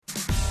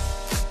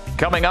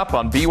Coming up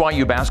on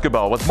BYU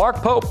basketball with Mark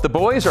Pope, the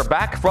boys are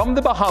back from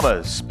the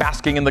Bahamas,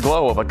 basking in the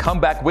glow of a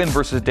comeback win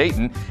versus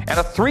Dayton and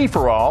a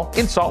 3-for-all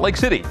in Salt Lake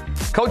City.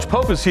 Coach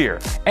Pope is here,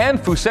 and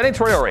Fousseyni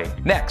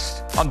Traore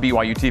next on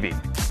BYU TV.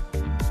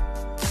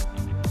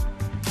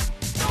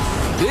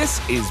 This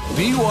is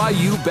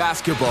BYU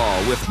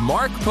basketball with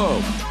Mark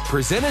Pope,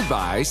 presented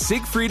by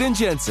Siegfried and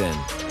Jensen.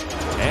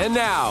 And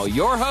now,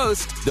 your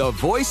host, the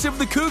voice of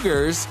the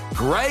Cougars,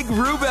 Greg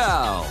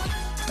Wrubell.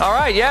 All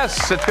right,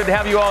 yes, it's good to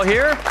have you all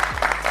here.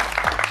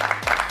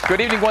 Good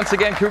evening once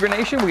again, Cougar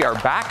Nation. We are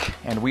back,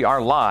 and we are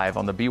live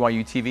on the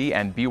BYU TV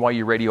and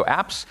BYU radio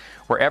apps,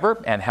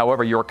 wherever and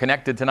however you're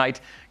connected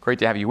tonight. Great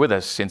to have you with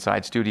us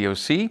inside Studio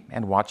C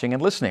and watching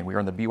and listening. We are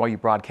in the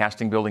BYU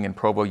Broadcasting Building in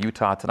Provo,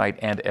 Utah tonight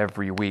and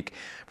every week.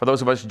 For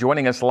those of us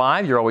joining us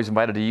live, you're always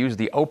invited to use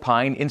the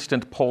Opine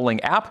Instant Polling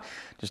app.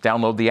 Just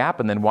download the app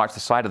and then watch the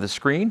side of the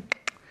screen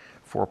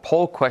for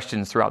poll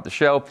questions throughout the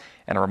show.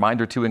 And a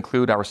reminder to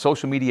include our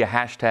social media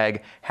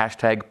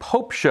hashtag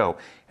Pope Show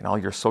in all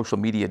your social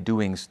media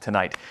doings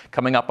tonight.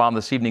 Coming up on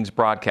this evening's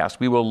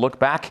broadcast, we will look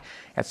back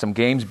at some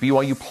games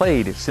BYU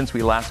played since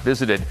we last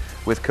visited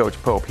with Coach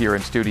Pope here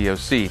in Studio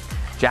C.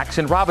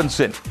 Jackson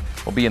Robinson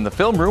will be in the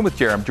film room with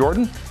Jarom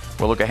Jordan.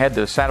 We'll look ahead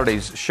to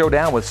Saturday's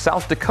showdown with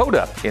South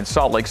Dakota in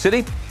Salt Lake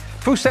City.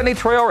 Fousseyni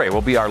Traore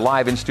will be our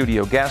live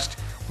in-studio guest.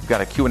 We've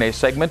got a Q&A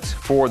segment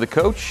for the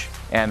coach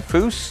and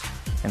Foose,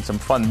 and some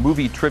fun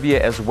movie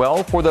trivia as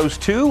well for those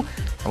two.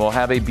 And we'll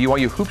have a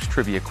BYU Hoops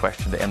trivia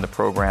question to end the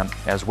program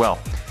as well.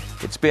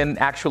 It's been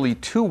actually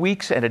 2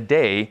 weeks and a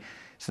day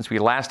since we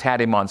last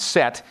had him on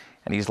set,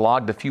 and he's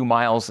logged a few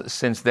miles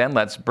since then.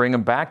 Let's bring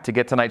him back to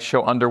get tonight's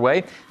show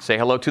underway. Say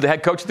hello to the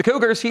head coach of the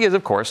Cougars. He is,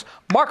 of course,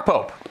 Mark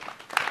Pope.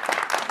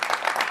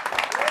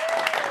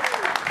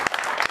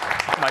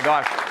 Oh my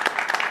gosh.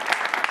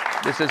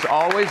 This is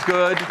always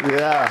good.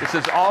 Yeah. This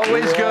is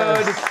always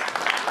good.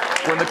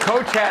 When the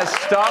coach has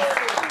stuff,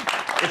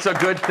 it's a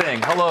good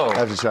thing. Hello. I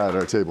have to try out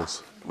our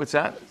tables. What's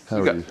that?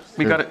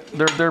 We got it.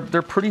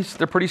 They're pretty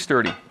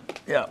sturdy.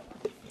 Yeah.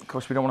 Of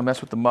course, we don't want to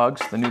mess with the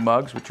mugs, the new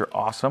mugs, which are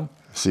awesome.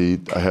 See,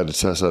 I had to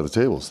test out the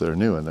tables. They're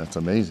new, and that's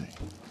amazing.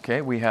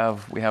 Okay, we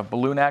have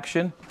balloon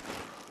action,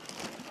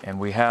 and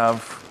we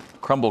have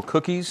crumble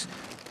cookies,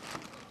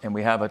 and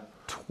we have a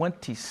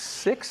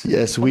 26.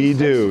 Yes, 26? We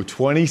do.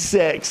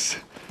 26.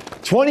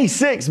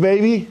 26,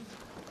 baby.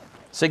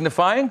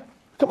 Signifying?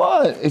 Come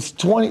on, it's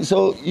 20.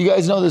 So you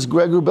guys know this.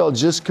 Greg Wrubell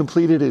just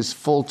completed his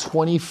full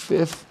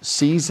 25th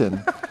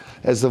season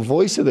as the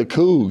voice of the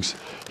Cougs.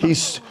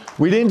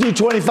 We didn't do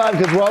 25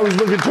 because we're always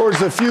looking towards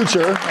the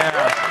future.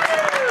 Yeah.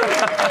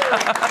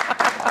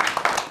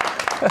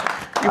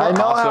 I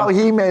know awesome. how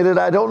he made it.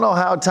 I don't know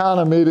how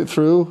Tana made it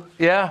through.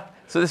 Yeah.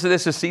 So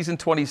this is season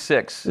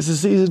 26. This is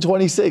season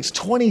 26.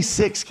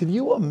 26. Can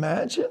you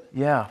imagine?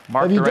 Yeah.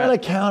 Mark Have you Durant. done a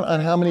count on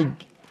how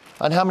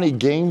many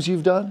games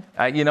you've done?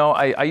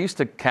 I used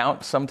to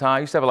count sometimes. I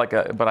used to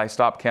have but I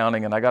stopped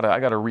counting, and I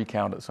gotta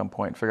recount at some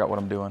point, figure out what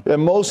I'm doing.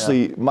 And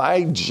mostly,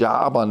 my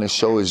job on this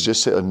show is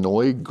just to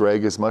annoy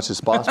Greg as much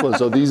as possible.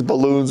 So these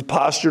balloons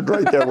postured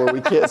right there where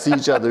we can't see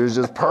each other is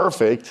just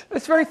perfect.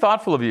 It's very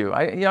thoughtful of you.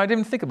 I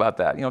didn't think about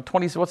that.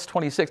 20. What's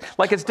 26?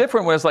 Like, it's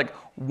different when it's like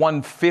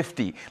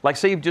 150. Like,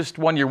 say you've just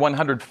won your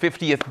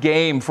 150th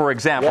game, for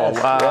example.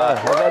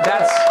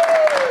 Yes.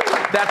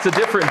 That's a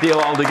different deal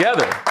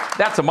altogether.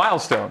 That's a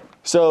milestone.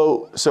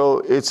 So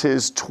it's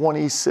his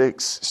starting his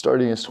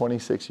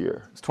 26th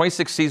year. It's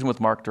 26th season with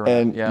Mark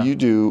Durant. And you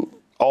do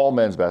all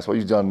men's basketball.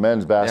 You've done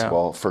men's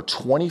basketball for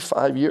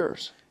 25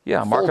 years.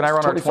 Yeah, Mark and I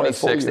run our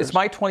 26th. It's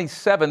my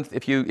 27th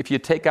if you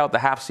take out the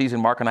half season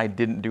Mark and I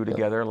didn't do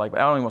together. Like, I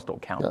don't even want to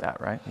count that,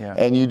 right? Yeah.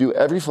 And you do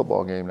every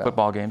football game now.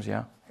 Football games,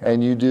 yeah.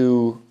 And you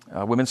do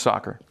women's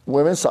soccer.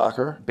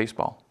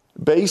 Baseball.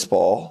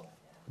 Baseball.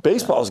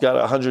 Baseball's got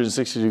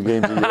 162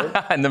 games a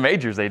year. In the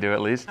majors, they do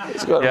at least.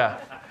 It's good. Yeah.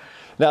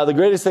 Now, the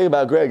greatest thing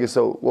about Greg is,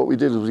 so what we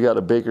did is we got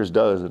a baker's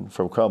dozen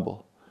from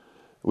Crumble.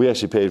 We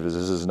actually paid for this.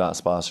 This is not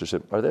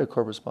sponsorship. Are they a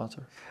corporate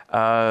sponsor?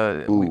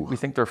 We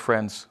think they're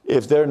friends.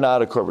 If they're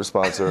not a corporate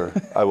sponsor,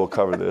 I will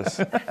cover this.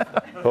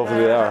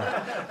 Hopefully they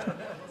are.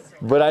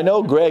 But I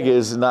know Greg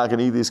is not going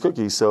to eat these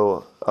cookies,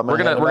 so we're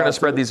gonna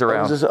spread these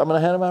around. I'm going to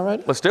hand them out right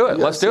now. Let's do it.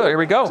 Let's do it. Here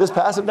we go. Just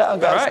pass them down,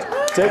 guys. All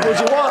right. Take what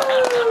you want.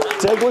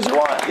 Take what you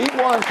want. Eat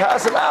one.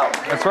 Pass them out.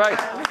 That's right.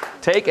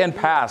 Take and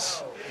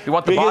pass. We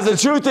want the because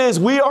boxes. The truth is,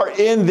 we are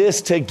in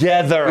this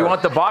together. We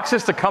want the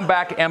boxes to come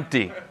back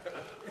empty.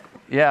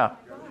 Yeah.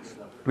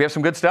 Do we have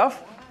some good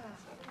stuff?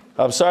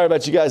 I'm sorry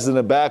about you guys in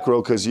the back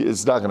row because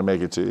it's not going to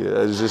make it to you.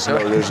 There's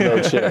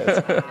no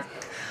chance.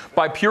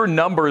 By pure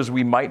numbers,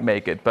 we might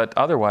make it, but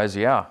otherwise,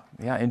 yeah,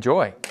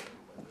 enjoy.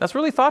 That's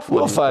really thoughtful.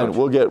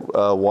 We'll get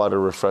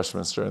water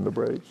refreshments during the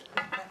break.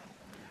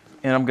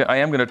 And I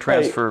am going to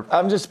transfer. Hey,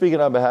 I'm just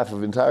speaking on behalf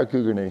of entire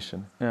Cougar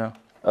Nation. Yeah.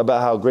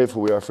 About how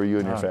grateful we are for you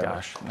and your family.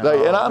 Gosh. And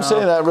I'm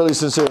saying that really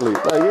sincerely.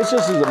 It's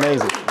just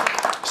amazing.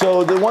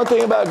 So the one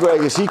thing about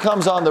Greg is he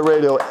comes on the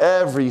radio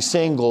every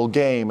single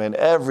game and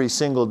every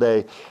single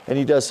day, and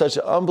he does such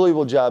an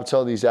unbelievable job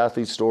telling these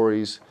athlete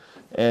stories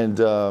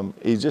And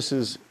he just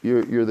is,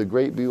 you're the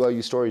great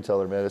BYU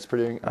storyteller, man. It's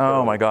pretty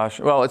incredible. Oh my gosh.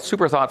 Well, it's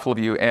super thoughtful of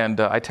you. And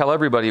I tell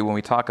everybody when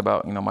we talk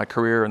about, my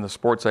career and the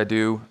sports I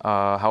do,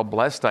 how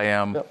blessed I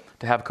am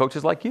to have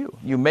coaches like you.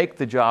 You make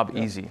the job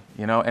easy,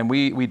 and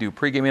we do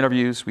pregame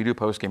interviews, we do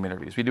postgame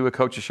interviews, we do a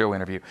coach's show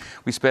interview.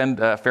 We spend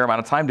a fair amount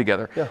of time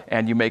together,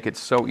 and you make it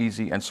so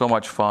easy and so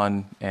much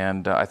fun.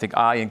 And I think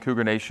I and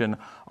Cougar Nation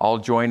all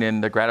join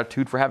in the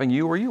gratitude for having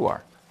you where you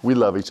are. We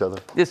love each other.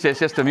 It's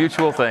just a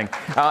mutual thing.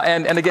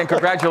 And again,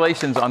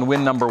 congratulations on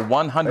win number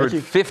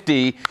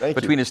 150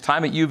 between his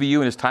time at UVU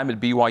and his time at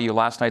BYU.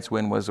 Last night's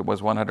win was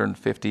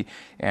 150,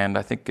 and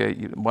I think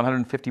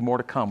 150 more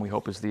to come, we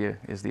hope, is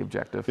the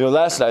objective.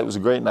 Last night was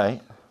a great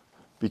night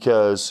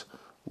because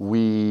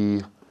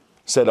we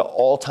set an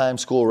all-time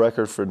school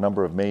record for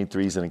number of made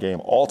threes in a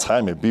game.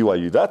 All-time at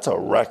BYU. That's a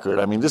record.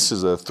 I mean, this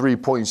is a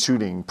three-point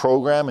shooting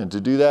program, and to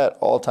do that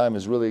all-time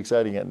is really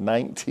exciting. At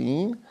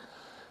 19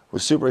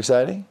 was super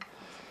exciting.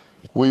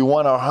 We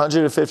won our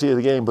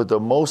 150th game, but the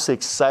most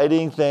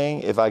exciting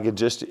thing, if I could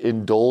just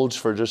indulge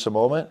for just a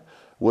moment,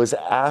 was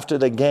after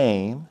the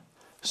game.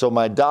 So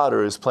my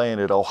daughter is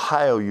playing at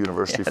Ohio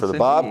University for the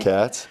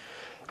Bobcats.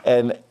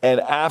 And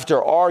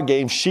after our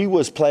game, she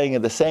was playing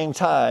at the same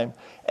time.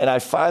 And I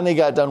finally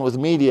got done with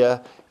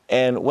media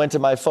and went to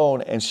my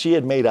phone, and she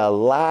had made a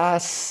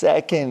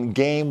last-second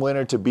game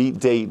winner to beat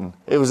Dayton.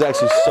 It was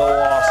actually so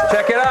awesome.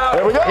 Check it out.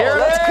 There we go.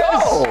 Let's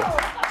go.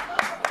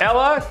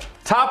 Ella,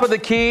 top of the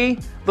key,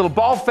 little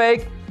ball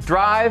fake,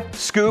 drive,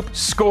 scoop,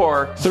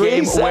 score, 3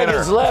 game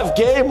seconds winner. left,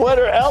 game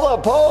winner,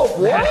 Ella Pope.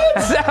 What?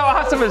 How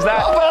awesome is that?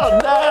 How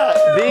about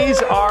that?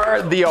 These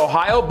are the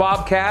Ohio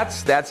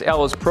Bobcats. That's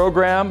Ella's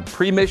program,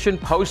 pre-mission,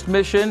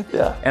 post-mission,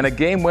 and a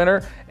game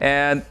winner.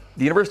 And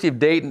the University of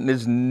Dayton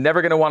is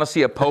never going to want to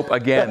see a Pope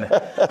again.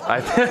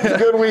 It's a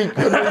good week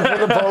for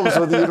the Popes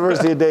with the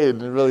University of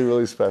Dayton. Really,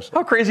 really special.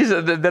 How crazy is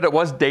it that it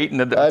was Dayton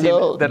that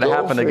it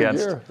happened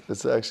against?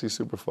 It's actually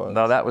super fun.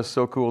 No, that was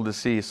so cool to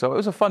see. So it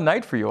was a fun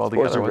night for you all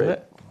together, wasn't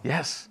it?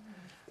 Yes.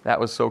 That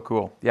was so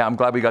cool. Yeah, I'm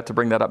glad we got to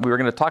bring that up. We were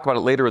going to talk about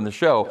it later in the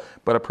show,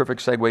 but a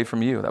perfect segue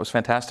from you. That was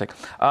fantastic.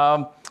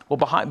 Well,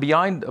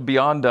 beyond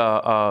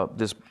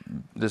this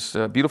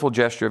beautiful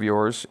gesture of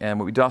yours and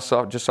what we just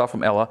saw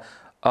from Ella,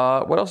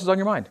 what else is on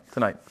your mind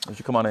tonight as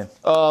you come on in?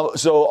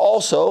 So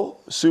also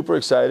super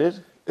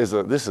excited. This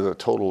is a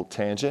total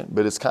tangent,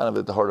 but it's kind of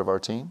at the heart of our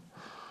team.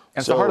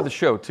 And it's the heart of the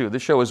show, too.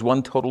 This show is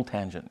one total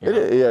tangent.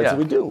 Yeah,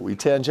 we do. We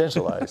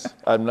tangentialize.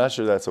 I'm not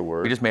sure that's a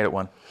word. We just made it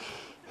one.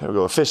 Here we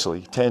go,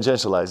 officially,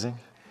 tangentializing.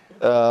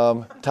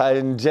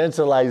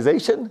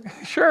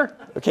 Tangentialization? Sure.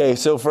 Okay,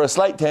 so for a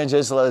slight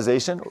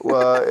tangentialization,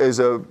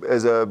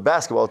 as a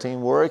basketball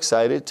team, we're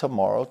excited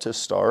tomorrow to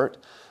start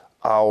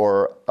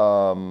our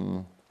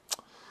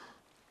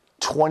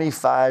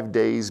 25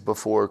 days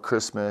before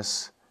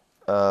Christmas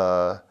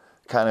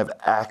kind of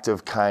act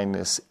of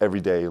kindness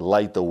every day,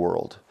 light the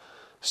world.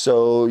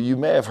 So you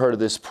may have heard of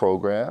this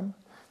program.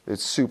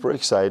 It's super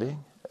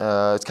exciting.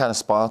 It's kind of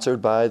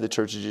sponsored by the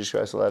Church of Jesus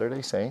Christ of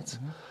Latter-day Saints.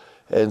 Mm-hmm.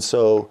 And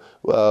so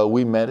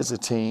we met as a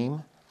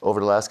team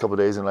over the last couple of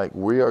days and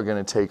we are going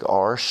to take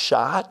our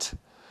shot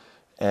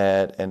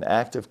at an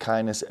act of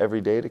kindness every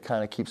day to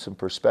kind of keep some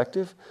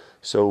perspective.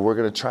 So we're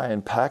going to try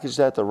and package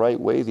that the right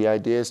way. The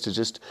idea is to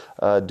just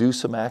do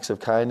some acts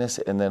of kindness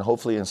and then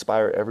hopefully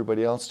inspire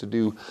everybody else to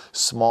do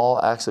small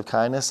acts of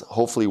kindness.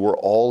 Hopefully we're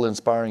all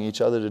inspiring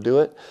each other to do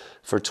it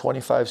for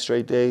 25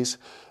 straight days.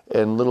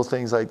 And little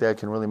things like that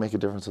can really make a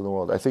difference in the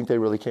world. I think they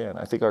really can.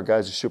 I think our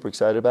guys are super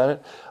excited about it.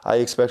 I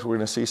expect we're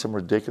going to see some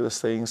ridiculous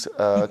things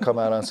come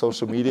out on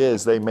social media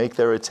as they make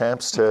their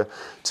attempts to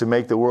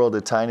make the world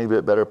a tiny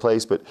bit better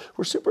place. But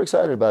we're super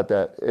excited about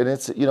that. And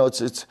it's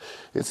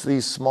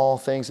these small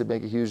things that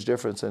make a huge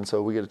difference. And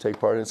so we get to take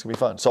part, and it's going to be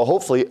fun. So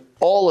hopefully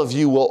all of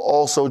you will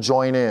also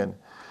join in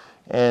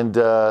and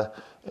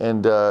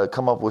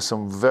come up with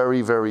some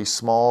very, very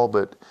small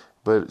but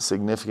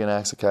significant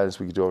acts of kindness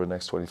we could do over the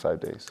next 25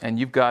 days. And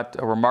you've got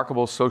a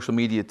remarkable social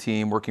media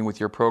team working with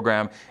your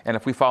program. And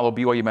if we follow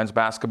BYU men's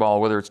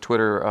basketball, whether it's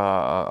Twitter,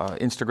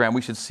 Instagram,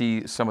 we should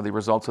see some of the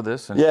results of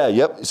this.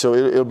 Yep. So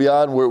it'll be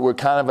on. We're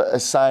kind of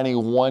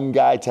assigning one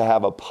guy to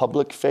have a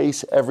public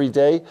face every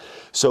day.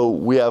 So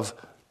we have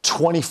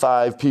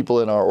 25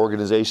 people in our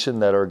organization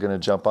that are going to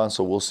jump on.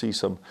 So we'll see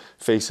some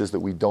faces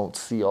that we don't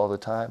see all the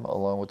time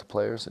along with the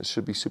players. It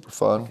should be super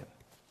fun.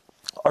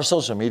 Our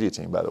social media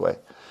team, by the way.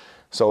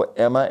 So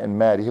Emma and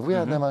Maddie, have we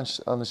had them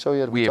on the show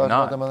yet? We have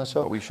not. About them on the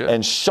show? But we should.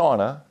 And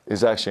Shauna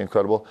is actually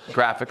incredible.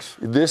 Graphics.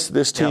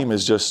 This team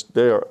is just,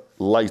 they are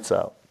lights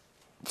out.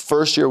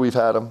 First year we've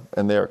had them,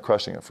 and they are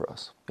crushing it for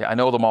us. Yeah, I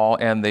know them all,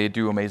 and they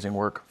do amazing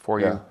work for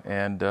you.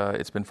 And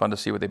it's been fun to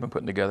see what they've been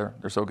putting together.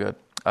 They're so good.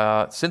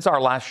 Since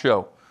our last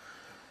show,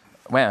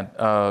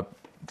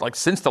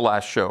 since the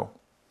last show,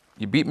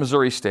 you beat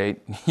Missouri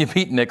State, you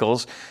beat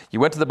Nichols, you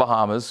went to the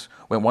Bahamas,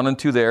 went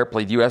 1-2 there,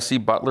 played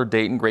USC, Butler,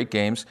 Dayton, great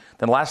games.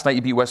 Then last night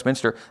you beat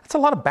Westminster. That's a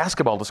lot of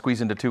basketball to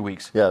squeeze into 2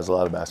 weeks. Yeah, it's a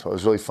lot of basketball. It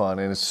was really fun,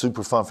 and it's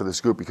super fun for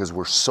this group because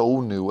we're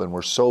so new and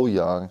we're so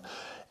young.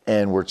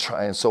 and we're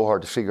trying so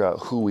hard to figure out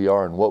who we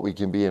are and what we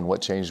can be and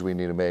what changes we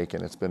need to make,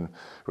 and it's been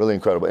really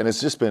incredible. And it's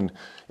just been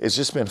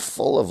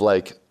full of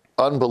like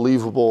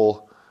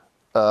unbelievable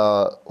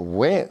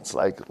wins,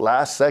 like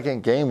last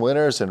second game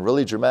winners and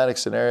really dramatic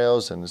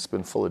scenarios, and it's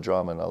been full of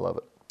drama, and I love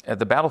it.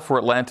 The Battle for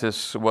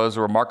Atlantis was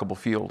a remarkable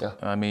field. Yeah.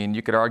 I mean,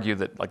 you could argue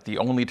that like the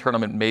only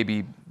tournament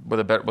maybe with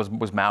a bet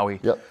was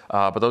Maui. Yep.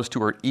 But those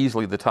two are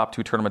easily the top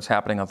two tournaments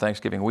happening on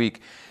Thanksgiving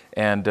week.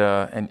 And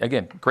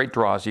again, great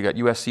draws. You got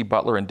USC,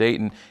 Butler, and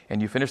Dayton,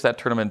 and you finished that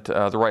tournament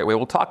the right way.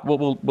 We'll talk.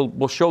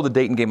 We'll show the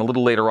Dayton game a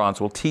little later on,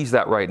 so we'll tease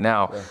that right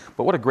now. Yeah.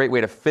 But what a great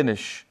way to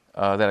finish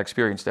that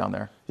experience down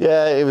there.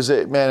 Yeah, it's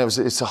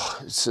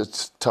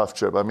a tough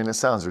trip. I mean, it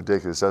sounds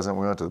ridiculous, doesn't it?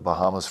 We went to the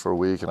Bahamas for a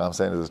week, and I'm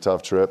saying it's a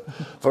tough trip.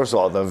 First of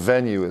all, the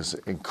venue is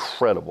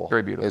incredible.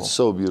 Very beautiful. It's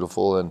so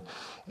beautiful,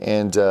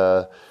 and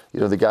you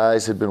know, the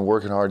guys had been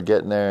working hard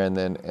getting there, and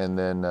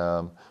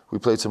then we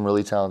played some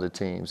really talented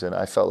teams, and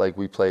I felt like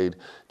we played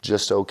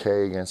just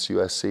okay against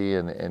USC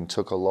and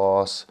took a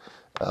loss.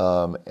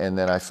 And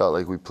then I felt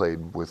like we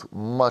played with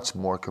much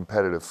more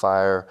competitive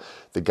fire.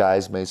 The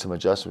guys made some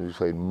adjustments. We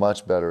played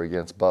much better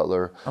against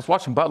Butler. I was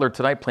watching Butler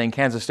tonight playing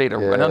Kansas State,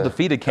 an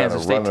undefeated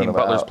Kansas State team.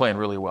 Butler's playing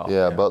really well.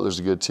 Yeah, Butler's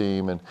a good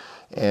team,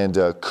 and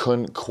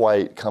couldn't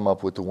quite come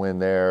up with the win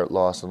there.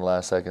 Lost in the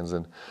last seconds,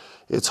 and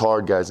it's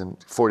hard, guys. In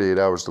 48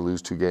 hours to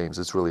lose 2 games,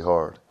 it's really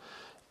hard.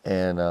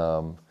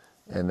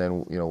 And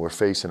then, you know, we're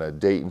facing a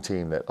Dayton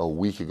team that a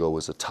week ago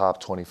was a top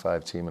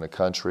 25 team in the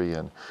country,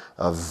 and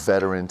a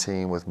veteran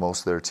team with most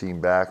of their team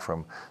back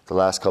from the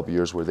last couple of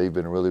years where they've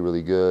been really,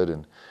 really good.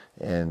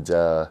 And you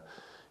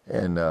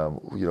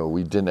know,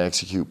 we didn't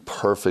execute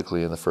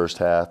perfectly in the first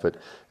half, but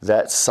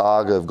that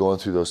saga of going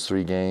through those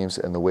 3 games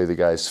and the way the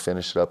guys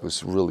finished it up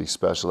was really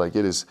special. Like,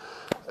 it is,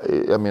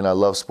 I mean, I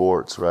love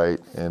sports, right?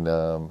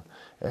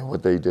 And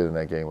what they did in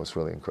that game was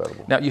really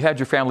incredible. Now, you had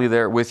your family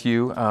there with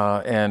you,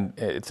 and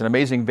it's an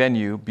amazing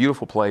venue,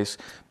 beautiful place,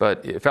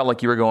 but it felt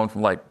like you were going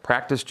from like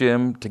practice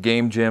gym to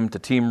game gym to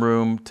team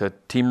room to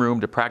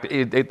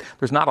practice.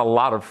 There's not a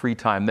lot of free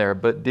time there,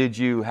 but did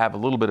you have a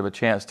little bit of a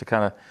chance to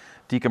kind of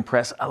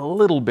decompress a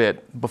little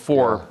bit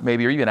before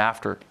maybe or even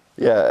after?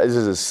 Yeah,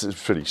 this is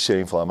pretty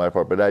shameful on my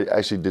part, but I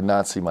actually did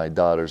not see my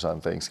daughters on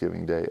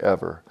Thanksgiving Day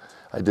ever.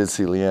 I did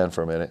see Leanne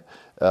for a minute,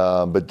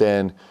 but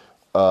then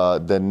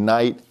the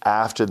night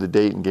after the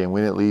Dayton game,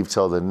 we didn't leave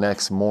till the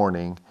next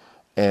morning,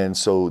 and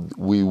so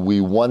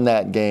we won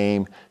that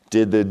game,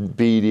 did the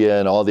media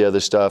and all the other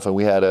stuff, and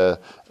we had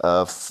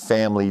a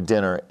family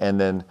dinner. And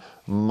then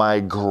my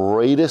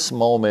greatest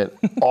moment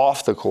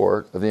off the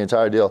court of the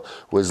entire deal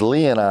was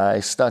Lee and I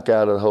snuck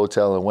out of the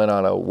hotel and went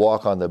on a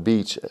walk on the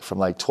beach from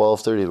like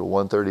 12:30 to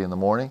 1:30 in the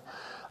morning.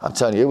 I'm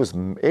telling you,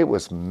 it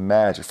was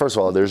magic. First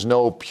of all, there's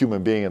no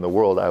human being in the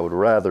world I would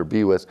rather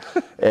be with,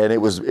 and it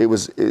was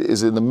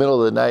in the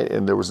middle of the night,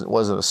 and there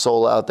wasn't a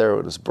soul out there.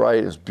 It was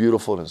bright, it was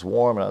beautiful, and it was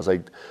warm, and I was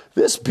like,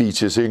 this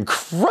beach is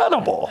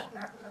incredible.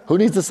 Who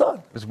needs the sun?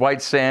 It was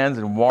white sands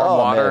and warm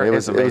water. Man, it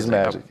was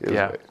magic. It was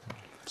great.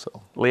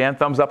 So, Leanne,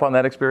 thumbs up on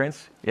that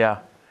experience? Yeah.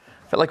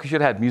 Felt like we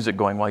should have had music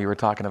going while you were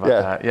talking about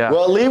that. Yeah.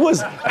 Well, Lee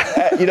was,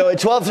 you know, at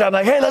 12, I'm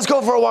like, hey, let's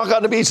go for a walk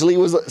on the beach. Lee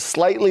was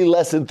slightly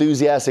less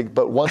enthusiastic,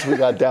 but once we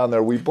got down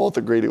there, we both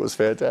agreed it was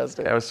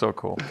fantastic. That was so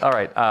cool. All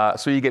right,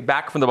 so you get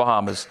back from the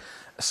Bahamas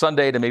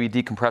Sunday to maybe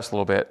decompress a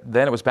little bit.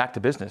 Then it was back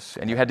to business,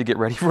 and you had to get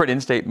ready for an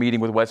in-state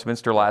meeting with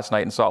Westminster last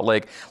night in Salt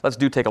Lake. Let's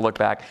take a look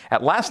back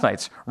at last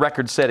night's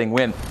record-setting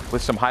win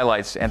with some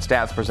highlights and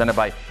stats presented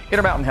by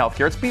Intermountain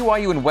Healthcare. It's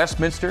BYU in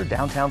Westminster,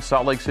 downtown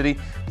Salt Lake City,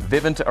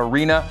 Vivint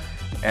Arena.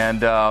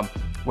 And,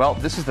 well,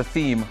 this is the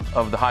theme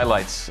of the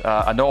highlights.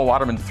 A Noah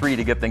Waterman 3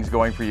 to get things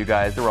going for you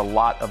guys. There were a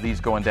lot of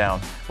these going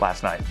down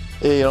last night.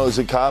 You know, it was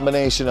a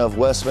combination of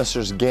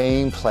Westminster's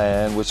game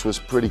plan, which was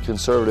pretty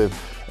conservative,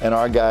 and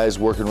our guys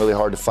working really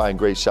hard to find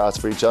great shots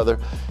for each other.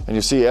 And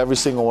you see every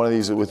single one of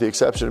these, with the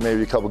exception of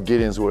maybe a couple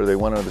Gideons where they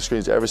went under the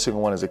screens, every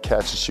single one is a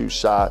catch-and-shoot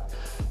shot.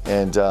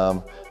 And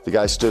the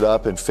guys stood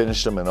up and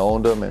finished them and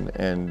owned them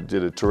and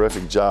did a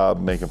terrific job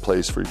making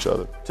plays for each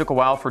other. Took a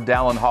while for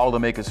Dallin Hall to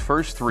make his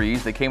first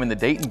threes. They came in the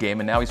Dayton game,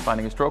 and now he's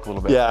finding his stroke a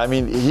little bit. Yeah, I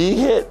mean, he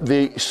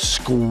hit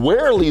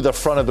squarely the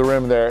front of the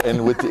rim there,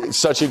 and with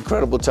such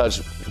incredible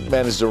touch,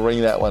 managed to ring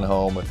that one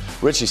home.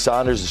 Richie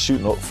Saunders is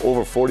shooting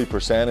over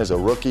 40% as a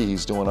rookie.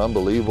 He's doing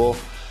unbelievable.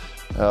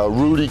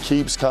 Rudy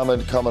keeps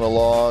coming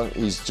along.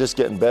 He's just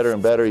getting better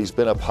and better. He's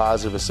been a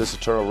positive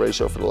assist-to-turnover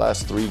ratio for the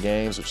last 3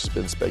 games, which has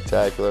been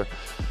spectacular.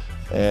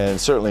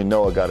 And certainly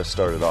Noah got us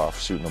started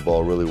off shooting the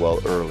ball really well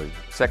early.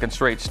 Second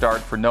straight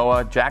start for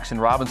Noah. Jackson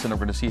Robinson, we're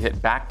going to see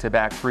hit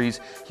back-to-back threes.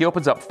 He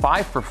opens up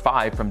 5 for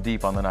 5 from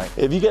deep on the night.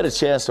 If you get a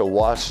chance to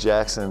watch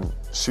Jackson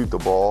shoot the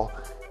ball,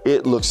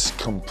 it looks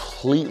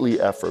completely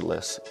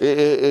effortless. It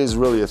is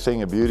really a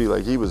thing of beauty.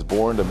 Like, he was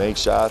born to make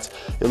shots.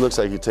 It looks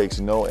like it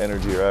takes no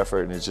energy or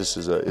effort, and it's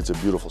a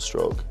beautiful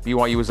stroke.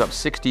 BYU was up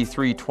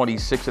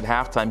 63-26 at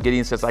halftime.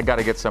 Gideon says, I got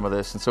to get some of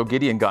this. And so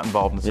Gideon got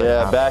involved in the second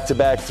half.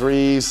 Back-to-back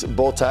threes.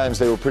 Both times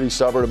they were pretty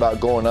stubborn about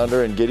going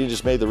under, and Gideon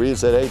just made the read and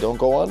said, hey, don't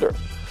go under.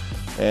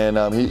 And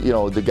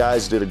the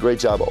guys did a great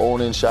job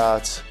owning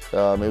shots.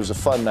 it was a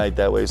fun night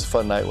that way. It's a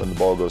fun night when the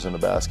ball goes in the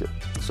basket.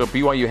 So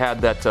BYU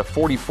had that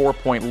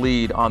 44-point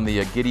lead on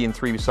the Gideon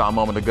 3 we saw a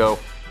moment ago,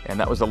 and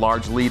that was a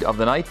large lead of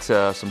the night.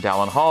 Some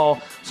Dallin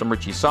Hall, some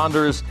Richie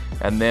Saunders,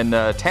 and then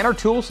Tanner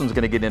Toolson's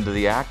going to get into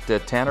the act.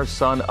 Tanner,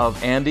 son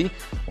of Andy,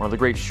 one of the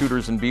great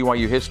shooters in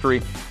BYU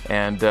history,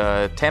 and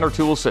Tanner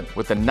Toolson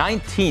with the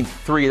 19th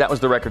three. That was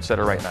the record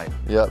setter right night.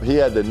 Yep, he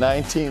had the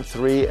 19th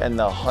three and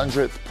the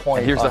 100th point.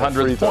 And here's the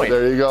 100th point.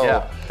 There you go.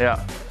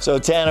 Yeah. So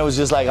Tanner was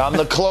just like, I'm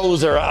the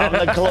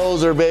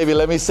closer, baby.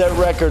 Let me set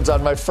records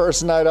on my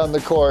first night on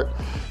the court.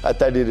 I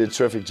thought he did a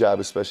terrific job,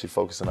 especially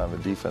focusing on the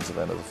defensive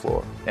end of the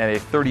floor. And a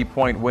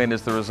 30-point win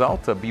is the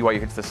result. BYU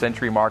hits the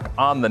century mark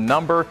on the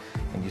number,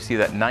 and you see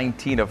that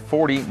 19 of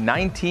 40,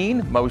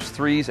 19 most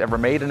threes ever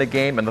made in a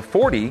game, and the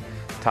 40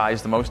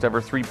 ties the most ever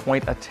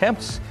three-point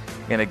attempts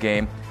in a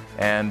game.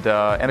 And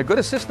a good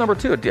assist number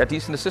two, a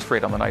decent assist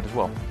rate on the night as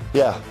well.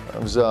 Yeah, I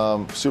was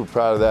super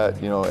proud of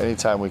that. You know,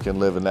 anytime we can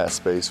live in that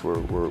space, we're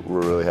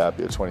really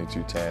happy. At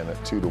 22-10, at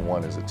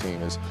 2-1 as a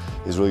team is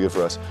really good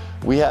for us.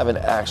 We haven't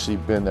actually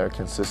been there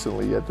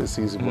consistently yet this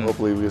season, but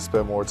hopefully we can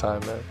spend more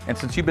time there. And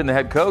since you've been the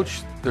head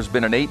coach, there's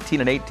been an 18,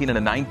 an 18, and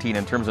a 19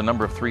 in terms of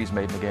number of threes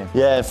made in the game.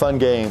 Yeah, and fun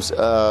games,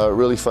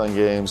 really fun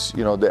games.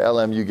 You know, the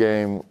LMU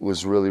game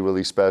was really,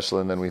 really special,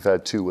 and then we've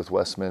had two with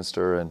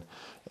Westminster,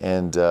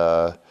 and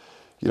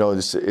you know,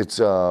 it's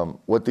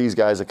what these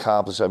guys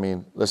accomplish. I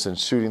mean, listen,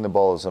 shooting the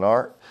ball is an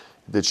art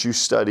that you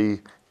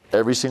study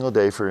every single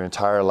day for your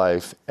entire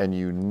life, and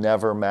you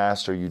never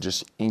master. You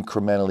just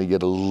incrementally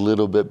get a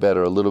little bit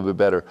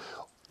better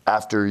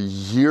after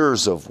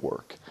years of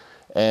work.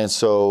 And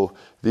so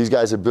these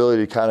guys'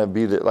 ability to kind of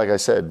be like I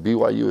said,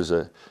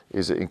 BYU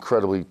is an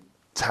incredibly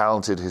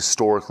talented,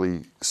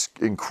 historically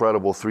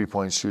incredible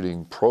three-point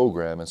shooting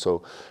program. And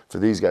so for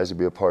these guys to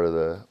be a part of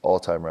the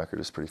all-time record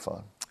is pretty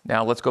fun.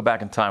 Now, let's go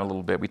back in time a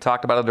little bit. We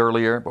talked about it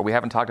earlier, but we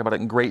haven't talked about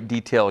it in great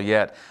detail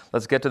yet.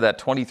 Let's get to that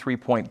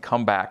 23-point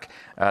comeback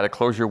to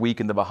close your week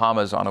in the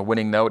Bahamas on a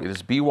winning note. It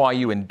is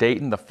BYU in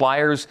Dayton, the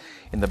Flyers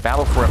in the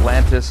battle for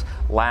Atlantis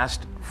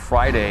last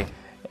Friday.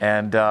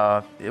 And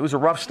it was a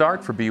rough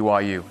start for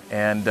BYU.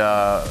 And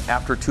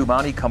after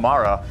Toumani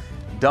Camara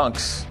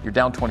dunks, you're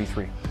down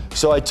 23.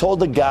 So I told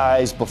the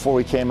guys before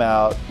we came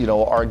out, you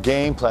know, our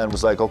game plan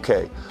was like,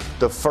 okay,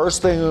 the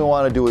first thing we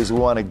want to do is we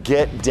want to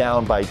get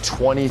down by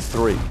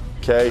 23,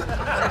 okay?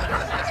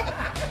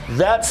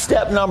 That's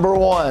step number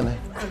one.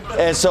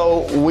 And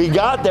so we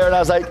got there, and I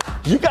was like,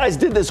 you guys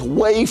did this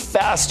way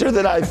faster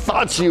than I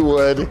thought you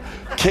would.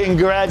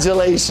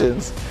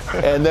 Congratulations.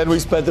 And then we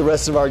spent the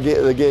rest of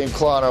the game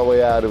clawing our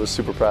way out. I was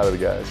super proud of the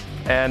guys.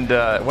 And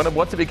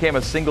once it became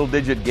a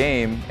single-digit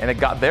game, and it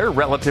got there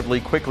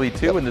relatively quickly,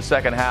 too, in the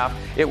second half,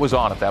 it was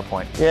on at that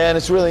point. Yeah, and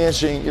it's really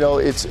interesting. You know,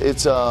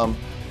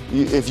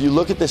 if you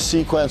look at the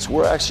sequence,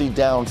 we're actually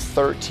down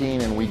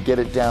 13, and we get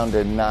it down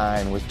to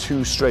 9 with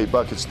 2 straight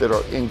buckets that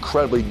are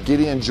incredibly.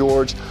 Gideon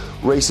George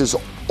races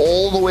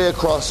all the way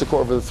across the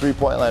court for the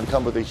three-point line,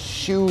 come with a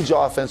huge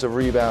offensive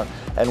rebound,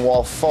 and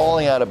while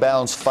falling out of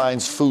bounds,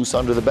 finds Foose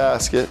under the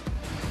basket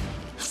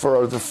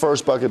for the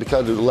first bucket to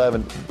cut to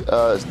 11.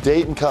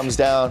 Dayton comes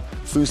down.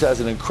 Foose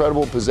has an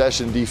incredible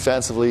possession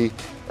defensively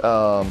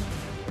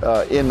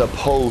in the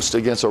post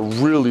against a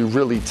really,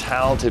 really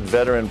talented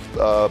veteran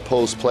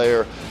post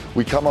player.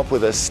 We come up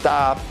with a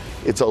stop.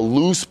 It's a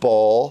loose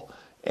ball,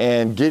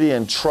 and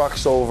Gideon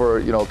trucks over,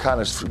 you know,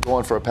 kind of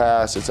going for a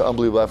pass. It's an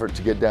unbelievable effort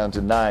to get down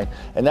to 9.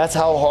 And that's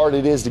how hard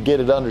it is to get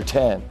it under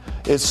 10.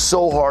 It's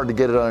so hard to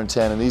get it under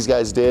 10, and these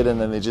guys did,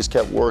 and then they just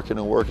kept working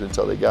and working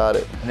until they got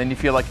it. And then you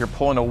feel like you're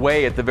pulling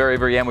away at the very,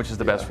 very end, which is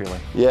the best feeling.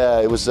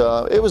 Yeah, it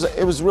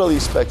was really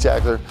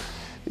spectacular.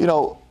 You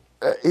know,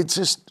 it's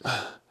just,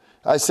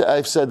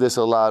 I've said this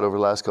a lot over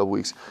the last couple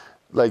weeks.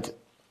 Like,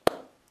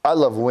 I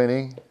love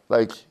winning.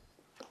 Like,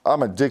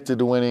 I'm addicted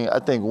to winning. I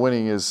think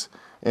winning is,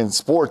 in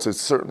sports,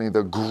 it's certainly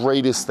the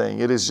greatest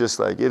thing. It is just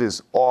like, it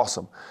is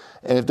awesome.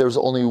 And if there's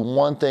only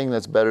one thing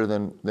that's better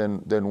than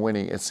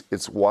winning,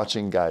 it's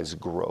watching guys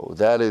grow.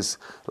 That is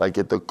like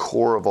at the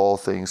core of all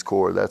things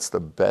core. That's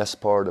the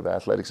best part of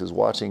athletics, is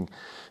watching,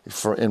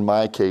 in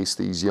my case,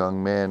 these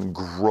young men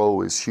grow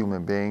as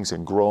human beings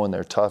and grow in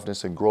their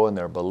toughness and grow in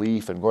their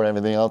belief and grow in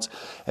everything else.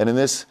 And in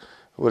this,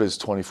 what is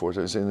 24?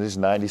 In these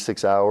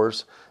 96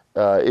 hours,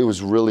 it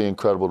was really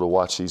incredible to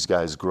watch these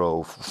guys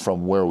grow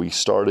from where we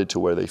started to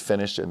where they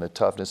finished, and the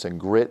toughness and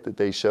grit that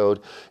they showed.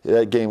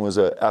 That game was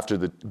after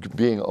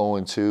being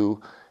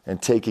 0-2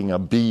 and taking a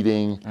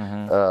beating.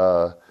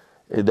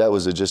 That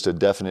was just a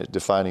definite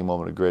defining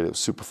moment of grit. It was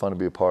super fun to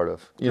be a part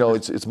of. You know,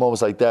 it's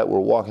moments like that. We're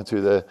walking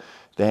through the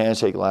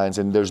handshake lines,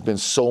 and there's been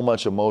so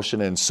much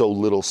emotion and so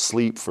little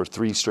sleep for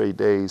 3 straight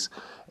days.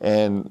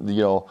 And,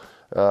 you know,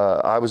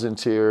 I was in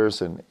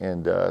tears,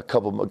 and a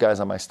couple of guys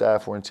on my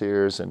staff were in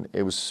tears, and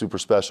it was super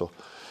special.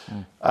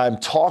 I'm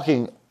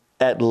talking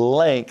at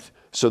length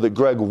so that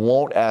Greg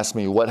won't ask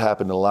me what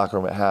happened in the locker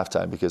room at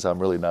halftime, because I'm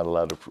really not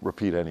allowed to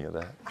repeat any of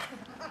that.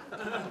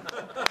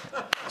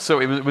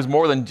 So it was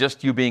more than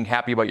just you being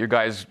happy about your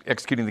guys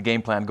executing the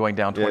game plan going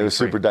down 23. Yeah, it was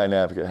super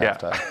dynamic at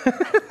halftime.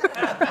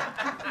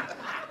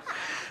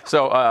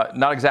 So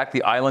not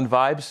exactly island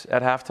vibes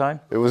at halftime?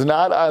 It was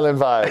not island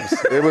vibes.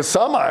 It was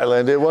some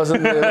island. It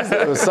wasn't.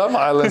 It was some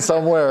island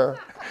somewhere.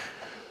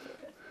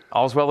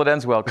 All's well that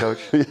ends well, Coach.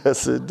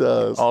 Yes, it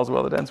does. All's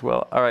well that ends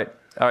well. All right.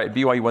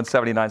 BYU won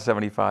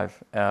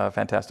 79-75.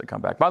 Fantastic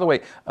comeback. By the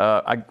way,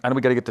 I know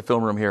we got to get to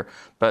film room here,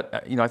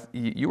 but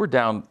you were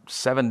down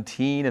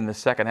 17 in the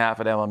second half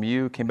at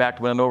LMU, came back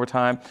to win in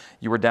overtime.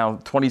 You were down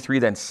 23,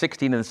 then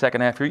 16 in the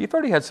second half. You've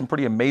already had some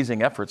pretty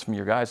amazing efforts from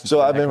your guys. So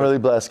I've been really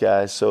blessed,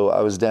 guys. So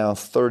I was down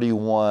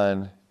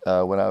 31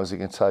 when I was in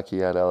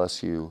Kentucky at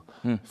LSU.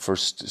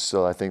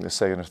 So I think the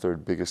second or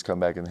third biggest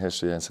comeback in the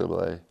history of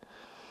NCAA.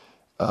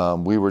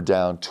 We were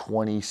down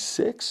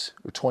 26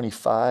 or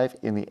 25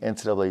 in the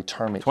NCAA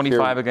tournament.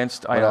 25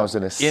 against when I was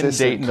an assistant in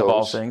Dayton, coach, of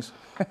all things.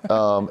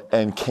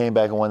 and came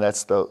back and won.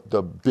 That's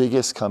the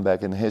biggest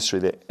comeback in the history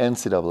of the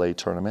NCAA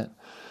tournament.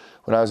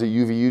 When I was at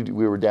UVU,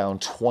 we were down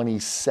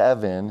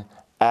 27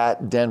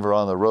 at Denver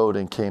on the road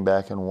and came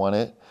back and won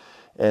it.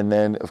 And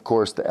then, of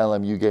course, the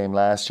LMU game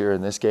last year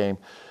and this game.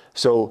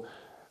 So,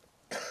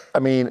 I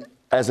mean,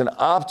 as an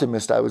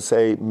optimist, I would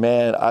say,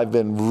 man, I've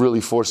been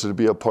really fortunate to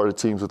be a part of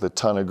teams with a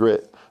ton of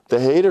grit. The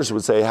haters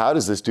would say, how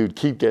does this dude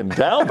keep getting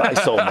down by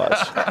so much?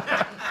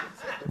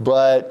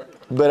 But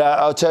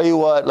I'll tell you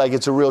what, like,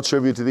 it's a real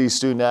tribute to these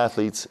student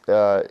athletes,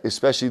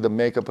 especially the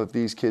makeup of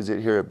these kids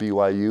here at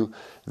BYU,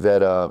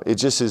 that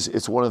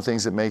it's one of the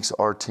things that makes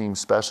our team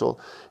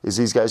special, is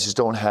these guys just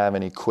don't have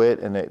any quit,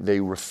 and they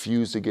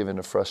refuse to give in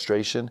to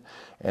frustration,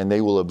 and they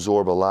will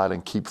absorb a lot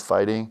and keep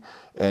fighting.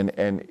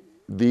 And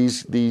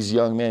these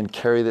young men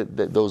carry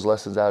those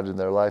lessons out in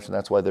their life, and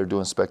that's why they're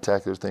doing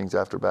spectacular things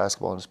after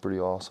basketball, and it's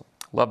pretty awesome.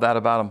 Love that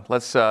about him.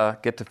 Let's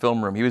get to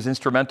film room. He was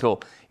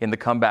instrumental in the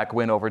comeback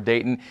win over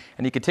Dayton,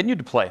 and he continued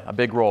to play a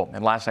big role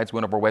in last night's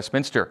win over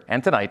Westminster.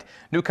 And tonight,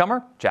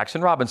 newcomer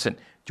Jackson Robinson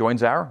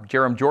joins our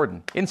Jarom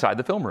Jordan inside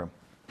the film room.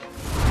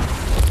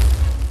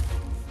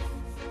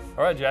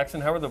 All right,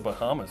 Jackson, how were the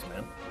Bahamas,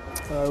 man?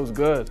 It was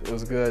good. It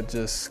was good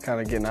just kind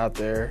of getting out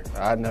there.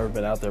 I'd never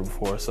been out there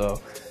before,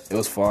 so it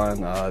was fun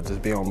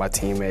just being with my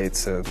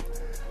teammates and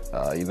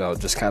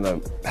just kind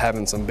of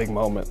having some big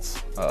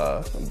moments.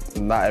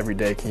 Not every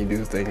day can you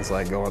do things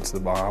like going to the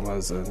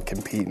Bahamas and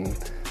competing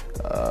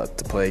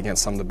to play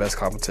against some of the best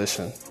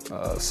competition.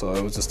 So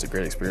it was just a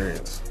great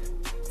experience.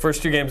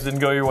 First two games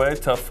didn't go your way.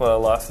 Tough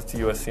losses to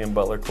USC and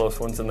Butler, close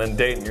ones. And then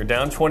Dayton, you're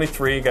down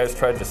 23. You guys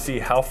tried to see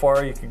how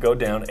far you could go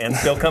down and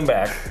still come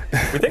back.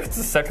 We think it's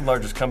the second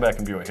largest comeback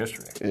in BYU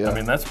history. Yeah. I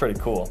mean, that's pretty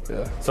cool.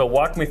 Yeah. So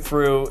walk me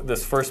through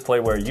this first play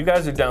where you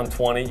guys are down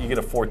 20. You get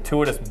a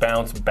fortuitous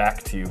bounce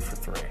back to you for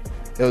three.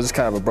 It was just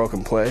kind of a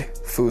broken play.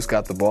 Foose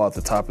got the ball at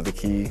the top of the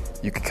key.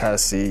 You could kind of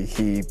see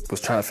he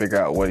was trying to figure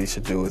out what he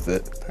should do with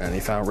it. And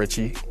he found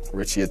Richie.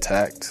 Richie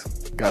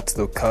attacked, got to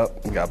the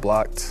cup, and got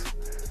blocked.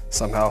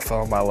 Somehow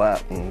fell in my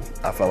lap, and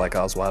I felt like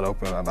I was wide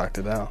open, and I knocked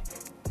it down.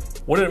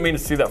 What did it mean to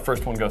see that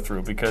first one go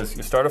through? Because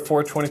you started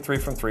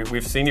 4-23 from three.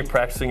 We've seen you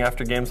practicing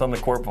after games on the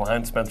court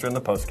behind Spencer in the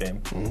postgame.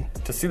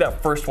 Mm-hmm. To see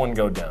that first one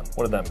go down,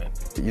 what did that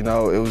mean? You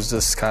know, it was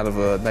just kind of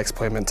a next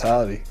play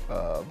mentality.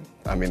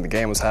 The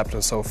game was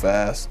happening so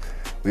fast.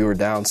 We were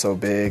down so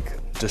big.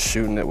 Just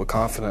shooting it with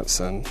confidence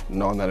and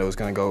knowing that it was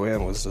going to go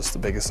in was just the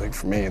biggest thing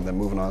for me, and then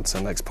moving on to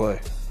the next play.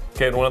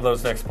 Okay, and one of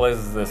those next plays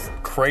is this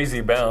crazy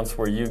bounce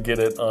where you get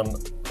it on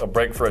a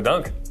break for a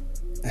dunk.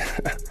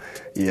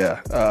 Yeah,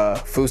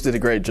 Foose did a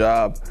great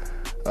job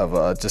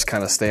of just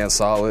kind of staying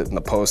solid in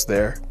the post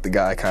there. The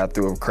guy kind of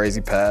threw a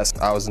crazy pass.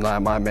 I was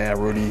not my man.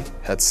 Rudy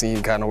had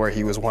seen kind of where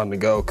he was wanting to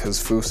go because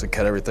Foose had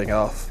cut everything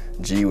off.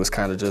 G was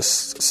kind of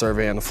just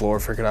surveying the floor,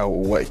 figuring out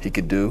what he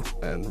could do,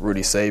 and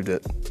Rudy saved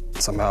it.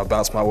 Somehow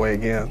bounced my way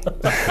again.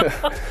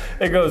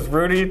 It goes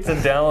Rudy to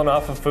Dallin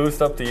off of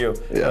Foose up to you.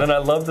 Yeah. And then I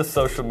love the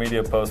social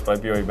media post by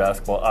BYU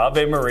Basketball.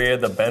 Ave Maria,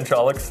 the bench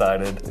all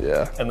excited,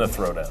 yeah, and the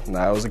throwdown.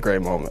 Nah, it was a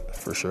great moment,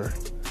 for sure.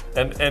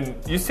 And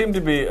you seem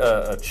to be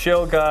a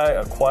chill guy,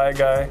 a quiet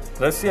guy.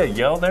 Did I see a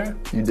yell there?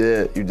 You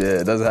did.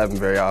 It doesn't happen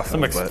very often.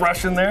 Some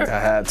expression there? I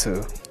had to.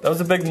 That was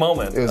a big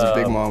moment. It was a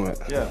big moment.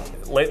 Yeah.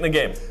 Late in the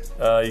game.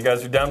 You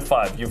guys are down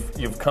 5.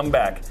 You've come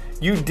back.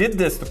 You did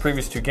this the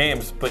previous 2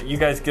 games, but you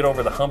guys get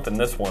over the hump in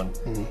this one.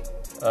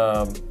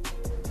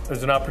 Mm-hmm.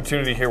 There's an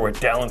opportunity here where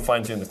Dallin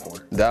finds you in the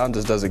corner. Dallin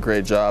just does a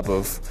great job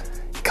of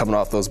coming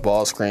off those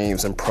ball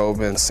screens and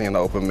probing, seeing the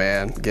open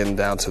man, getting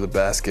down to the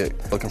basket,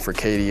 looking for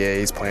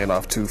KDAs, playing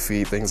off 2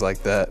 feet, things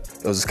like that.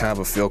 It was just kind of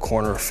a field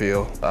corner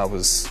feel. I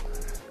was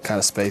kind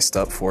of spaced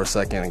up for a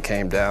second and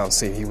came down,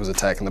 seeing he was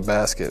attacking the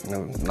basket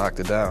and knocked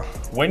it down.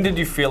 When did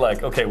you feel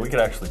like, okay, we could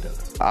actually do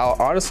this? I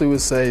honestly would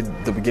say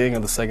the beginning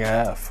of the second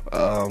half.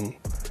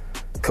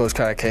 Coach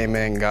kind of came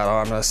in and got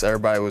on us.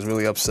 Everybody was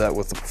really upset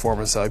with the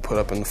performance that we put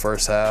up in the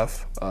first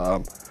half.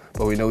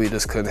 But we knew we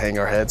just couldn't hang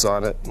our heads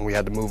on it, and we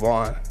had to move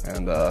on.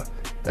 And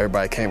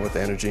everybody came with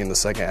the energy in the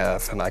second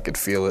half, and I could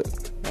feel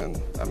it.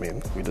 And,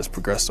 we just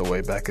progressed our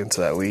way back into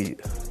that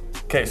lead.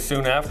 Okay,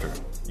 soon after,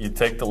 You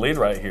take the lead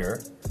right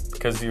here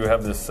because you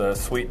have this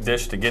sweet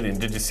dish to get in.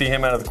 Did you see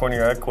him out of the corner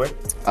of your eye quick?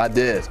 I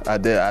did.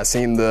 I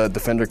seen the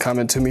defender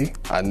coming to me.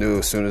 I knew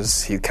as soon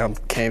as he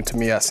came to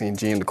me, I seen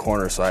G in the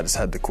corner, so I just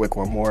had to quick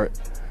one more.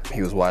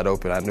 He was wide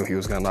open. I knew he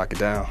was going to knock it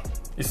down.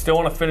 You still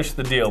want to finish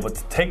the deal, but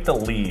to take the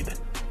lead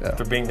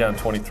after being down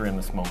 23 in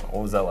this moment,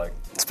 what was that like?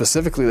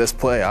 Specifically this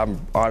play, I'm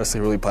honestly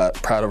really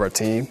proud of our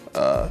team.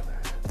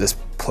 This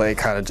play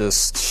kind of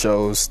just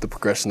shows the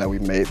progression that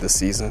we've made this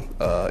season,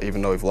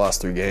 even though we've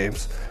lost 3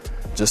 games.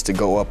 Just to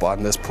go up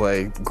on this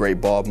play,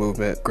 great ball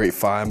movement, great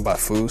find by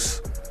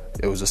Foose.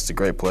 It was just a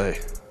great play.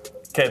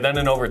 Okay, then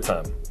in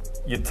overtime,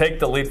 you take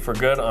the lead for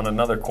good on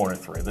another corner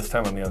 3, this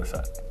time on the other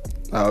side.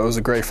 It was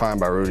a great find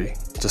by Rudy.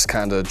 Just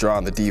kind of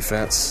drawing the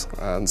defense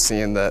and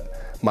seeing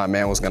that my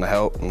man was going to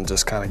help and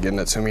just kind of getting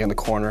it to me in the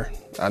corner.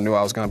 I knew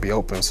I was going to be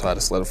open, so I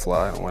just let it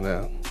fly and went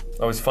in.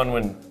 Always fun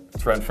when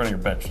it's right in front of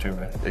your bench too,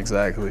 right?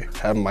 Exactly.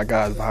 Having my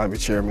guys behind me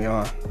cheering me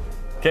on.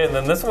 Okay, and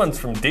then this one's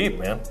from deep,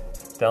 man.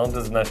 Dallin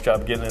does a nice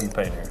job getting in the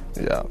paint here.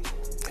 Yeah.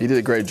 He did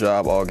a great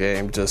job all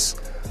game,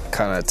 just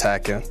kind of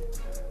attacking.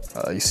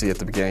 You see at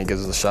the beginning, he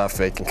gives us a shot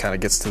fake and kind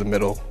of gets to the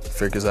middle,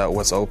 figures out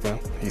what's open.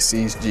 He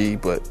sees G,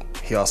 but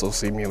he also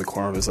sees me in the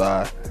corner of his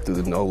eye through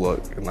the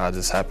no-look, and I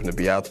just happened to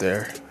be out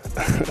there.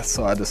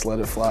 So I just let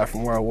it fly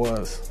from where I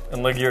was.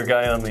 And look at your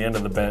guy on the end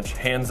of the bench,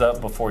 hands up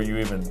before you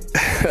even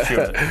shoot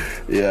it.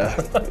 Yeah.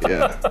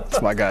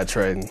 It's my guy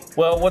trading.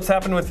 Well, what's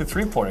happened with your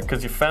three-pointer?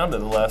 Because you found it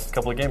the last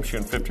couple of games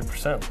shooting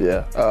 50%.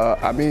 Yeah.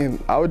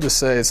 I would just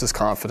say it's just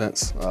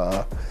confidence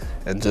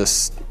and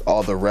just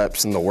all the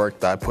reps and the work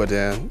that I put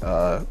in,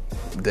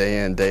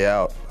 day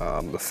out.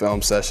 The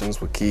film sessions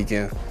with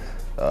Keegan,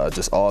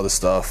 just all the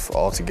stuff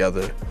all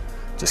together.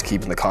 Just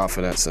keeping the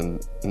confidence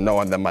and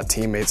knowing that my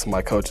teammates and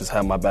my coaches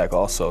have my back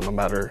also, no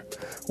matter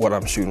what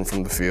I'm shooting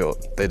from the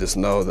field. They just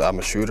know that I'm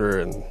a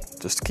shooter and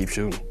just to keep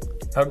shooting.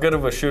 How good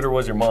of a shooter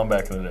was your mom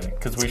back in the day?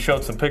 Because we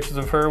showed some pictures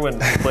of her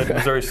when she played at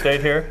Missouri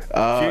State here.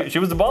 She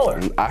was a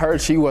baller. I heard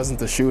she wasn't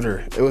the shooter.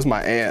 It was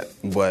my aunt,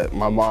 but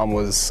my mom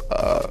was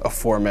a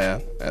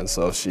 4-man, and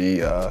so she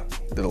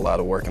did a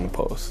lot of work in the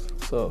post.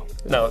 So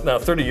now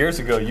 30 years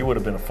ago, you would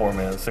have been a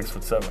 4-man at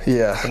 6'7".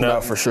 Yeah,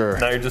 now, for sure.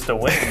 Now you're just a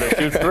wing that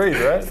shoots threes,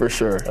 right? For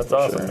sure. That's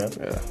awesome, man.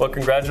 Yeah. Well,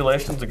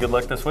 congratulations and good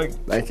luck this week.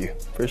 Thank you.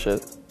 Appreciate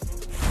it.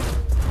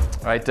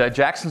 All right,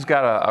 Jackson's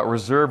got a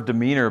reserved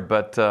demeanor,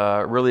 but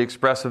really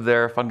expressive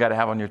there. Fun guy to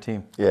have on your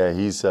team. Yeah,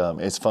 he's.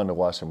 It's fun to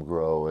watch him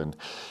grow, and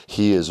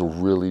he is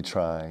really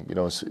trying. You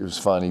know, it was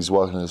fun. He's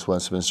walking to this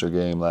Westminster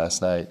game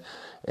last night,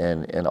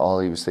 and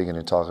all he was thinking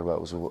and talking about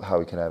was how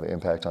he can have an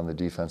impact on the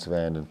defensive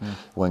end. And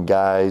when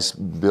guys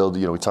build,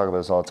 we talk about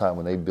this all the time,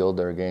 when they build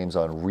their games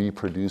on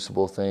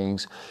reproducible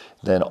things,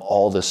 then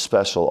all the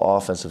special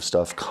offensive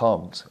stuff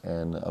comes.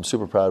 And I'm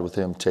super proud with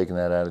him taking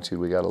that attitude.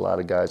 We got a lot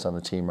of guys on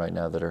the team right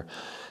now that are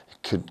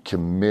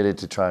committed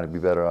to trying to be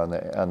better on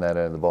that end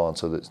of the ball, and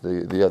so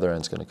the other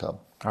end's going to come.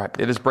 All right,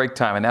 it is break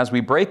time, and as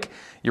we break,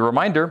 your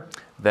reminder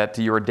that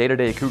your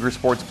day-to-day Cougar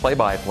Sports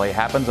play-by-play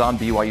happens on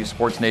BYU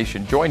Sports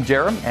Nation. Join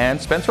Jerem and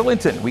Spencer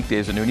Linton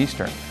weekdays at noon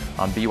Eastern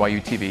on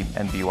BYU TV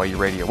and BYU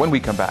Radio. When we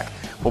come back,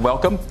 we'll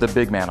welcome the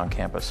big man on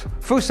campus,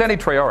 Fousseyni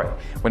Traore,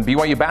 when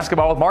BYU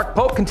Basketball with Mark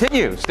Pope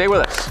continues. Stay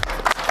with us.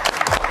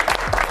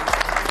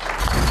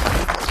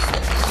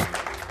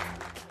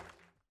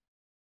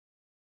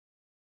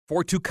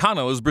 For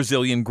Tucano's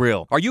Brazilian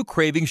Grill. Are you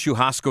craving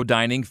churrasco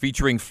dining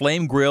featuring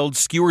flame-grilled,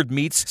 skewered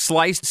meats,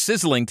 sliced,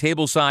 sizzling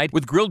tableside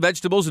with grilled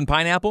vegetables and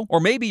pineapple? Or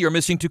maybe you're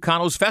missing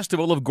Tucano's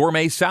festival of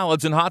gourmet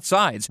salads and hot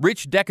sides,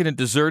 rich, decadent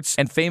desserts,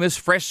 and famous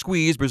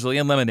fresh-squeezed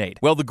Brazilian lemonade.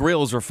 Well, the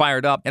grills are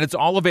fired up, and it's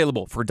all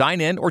available for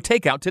dine-in or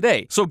takeout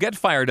today. So get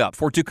fired up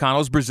for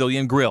Tucano's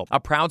Brazilian Grill,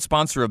 a proud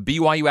sponsor of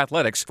BYU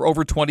Athletics for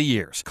over 20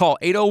 years. Call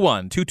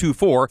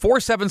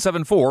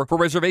 801-224-4774 for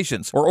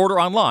reservations or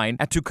order online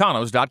at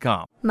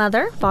tucanos.com.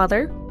 Mother,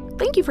 Father,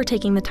 thank you for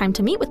taking the time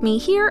to meet with me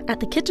here at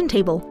the kitchen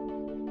table.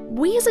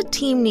 We as a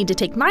team need to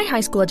take my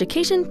high school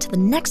education to the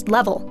next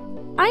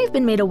level. I have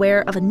been made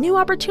aware of a new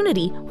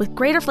opportunity with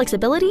greater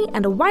flexibility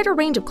and a wider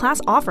range of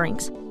class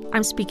offerings.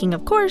 I'm speaking,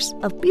 of course,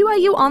 of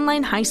BYU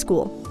Online High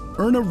School.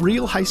 Earn a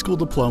real high school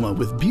diploma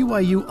with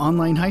BYU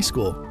Online High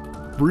School,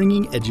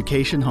 bringing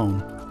education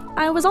home.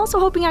 I was also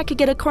hoping I could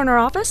get a corner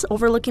office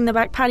overlooking the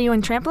back patio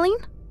and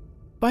trampoline.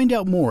 Find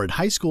out more at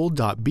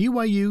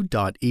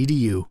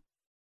highschool.byu.edu.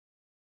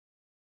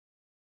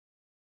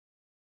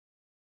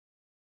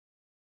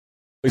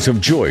 Voice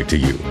of joy to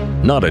you,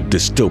 not a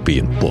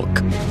dystopian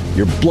book.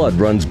 Your blood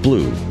runs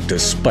blue,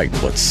 despite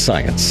what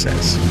science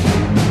says.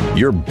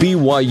 You're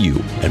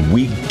BYU, and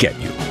we get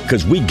you,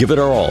 because we give it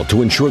our all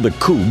to ensure the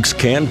Cougs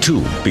can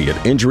too, be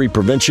it injury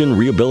prevention,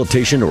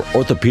 rehabilitation, or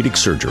orthopedic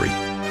surgery.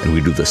 And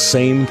we do the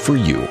same for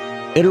you.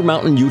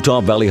 Intermountain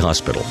Utah Valley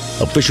Hospital,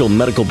 official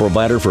medical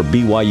provider for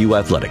BYU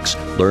Athletics.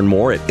 Learn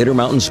more at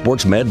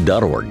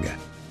intermountainsportsmed.org.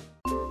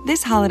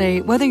 This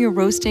holiday, whether you're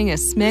roasting a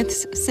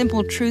Smith's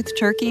Simple Truth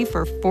turkey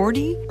for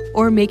 40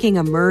 or making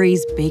a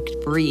Murray's Baked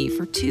Brie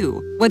for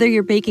 2, whether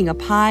you're baking a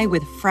pie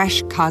with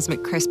fresh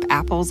Cosmic Crisp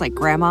apples like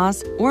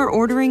Grandma's or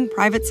ordering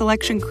private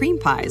selection cream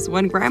pies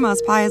when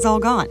Grandma's pie is all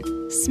gone,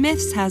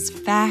 Smith's has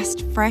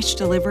fast, fresh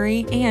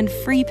delivery and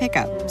free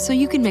pickup, so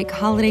you can make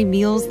holiday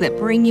meals that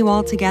bring you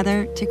all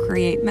together to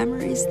create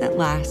memories that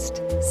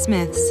last.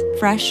 Smith's,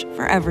 fresh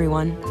for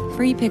everyone.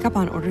 Free pickup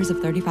on orders of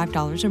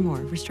 $35 or more.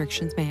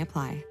 Restrictions may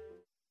apply.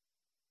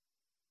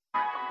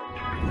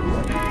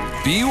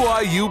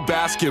 BYU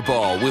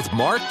Basketball with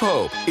Mark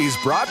Pope is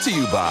brought to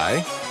you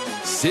by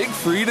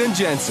Siegfried and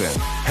Jensen,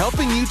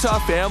 helping Utah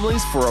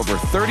families for over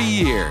 30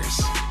 years.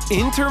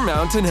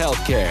 Intermountain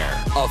Healthcare,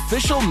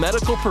 official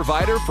medical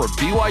provider for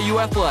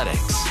BYU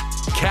Athletics.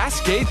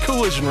 Cascade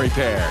Collision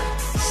Repair,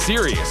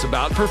 serious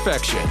about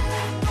perfection.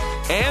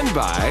 And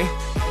by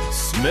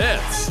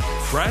Smith's,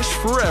 fresh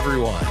for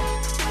everyone.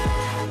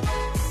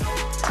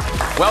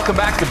 Welcome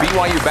back to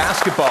BYU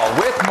Basketball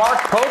with Mark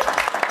Pope.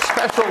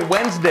 Special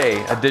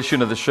Wednesday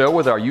edition of the show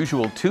with our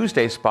usual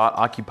Tuesday spot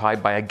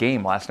occupied by a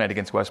game last night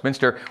against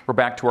Westminster. We're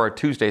back to our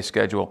Tuesday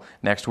schedule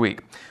next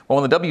week. Well,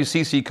 when the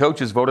WCC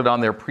coaches voted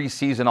on their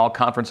preseason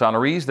all-conference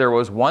honorees, there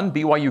was one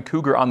BYU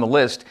Cougar on the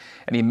list,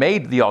 and he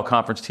made the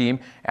all-conference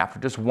team after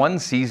just one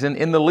season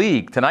in the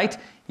league. Tonight,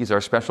 he's our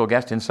special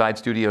guest inside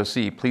Studio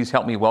C. Please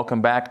help me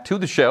welcome back to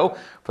the show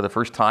for the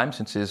first time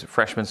since his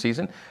freshman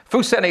season,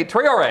 Fousseyni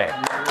Traore.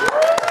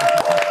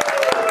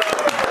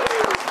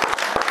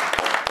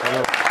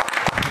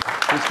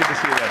 It's good to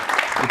see you again.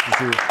 Good to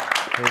see you.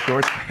 Hey,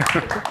 Coach.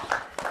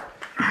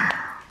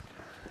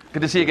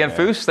 Good to see you again,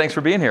 Foos. Thanks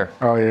for being here.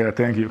 Oh, yeah,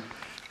 thank you.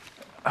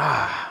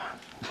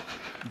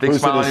 Big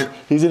smile on your...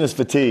 He's in his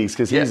fatigues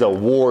because he's a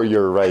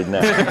warrior right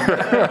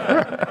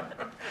now.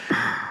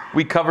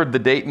 We covered the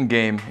Dayton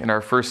game in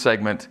our first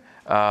segment.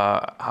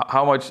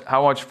 How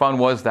much fun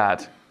was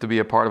that to be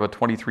a part of a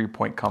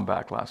 23-point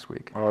comeback last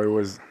week? Oh, it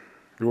was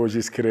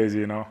just crazy,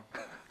 you know.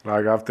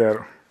 Like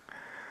after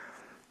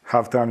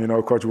halftime, you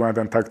know, Coach went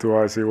and talked to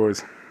us.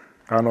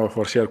 I know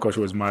for sure Coach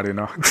was mad, you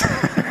know.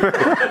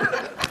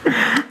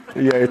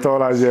 Yeah, he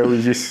told us, yeah,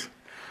 we just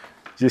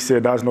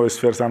said that's not his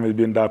first time he's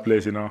been in that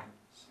place, you know.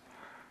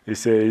 He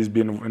said he's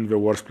been in the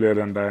worst player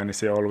than that, and he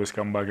said always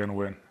come back and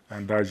win.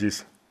 And that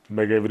just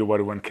make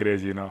everybody went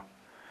crazy, you know.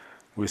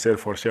 We said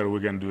for sure we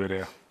can do it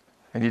there.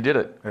 And you did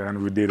it. Yeah,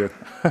 and we did it.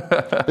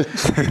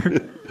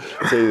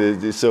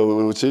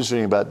 So what's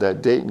interesting about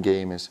that Dayton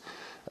game is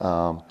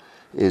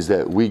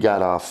that we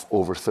got off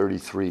over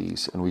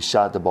 33s and we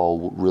shot the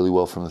ball really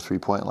well from the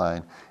three-point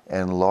line.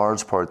 And in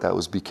large part that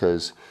was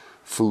because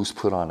Foos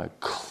put on a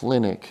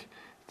clinic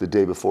the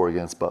day before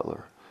against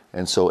Butler.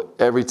 And so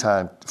every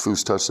time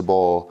Foos touched the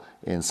ball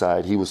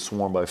inside, he was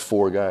swarmed by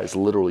four guys,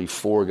 literally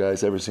four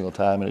guys every single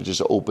time, and it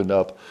just opened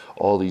up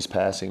all these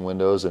passing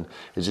windows, and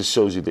it just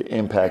shows you the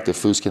impact that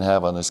Foos can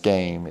have on this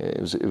game. It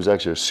was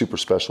actually a super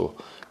special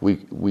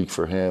week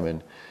for him,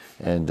 and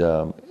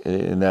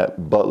in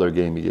that Butler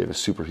game, he gave a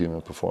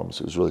superhuman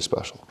performance. It was really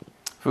special.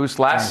 Foos,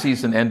 last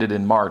season ended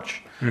in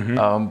March.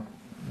 Mm-hmm.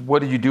 What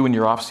did you do in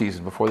your off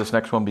season before this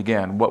next one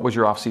began? What was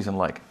your off season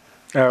like?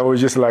 It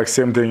was just like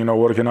same thing, you know,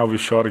 working out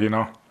with Shork, you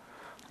know.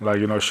 Like,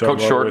 you know, Shork.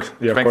 Coach Shork.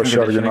 Yeah, Coach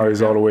Shork, you know,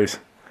 is always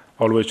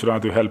trying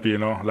to help you, you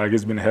know. Like,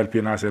 he's been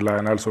helping us a lot,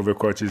 and also the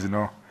coaches, you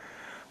know.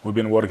 We've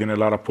been working a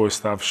lot of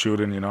post-staff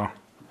shooting, you know.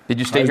 Did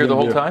you stay here the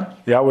whole time?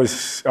 Yeah, I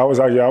was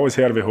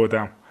here the whole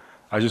time.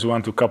 I just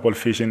went to couple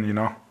fishing, you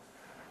know.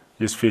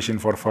 Just fishing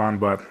for fun,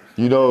 but...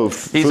 You know,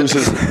 Foos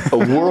is a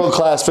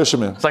world-class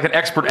fisherman. It's like an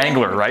expert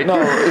angler, right?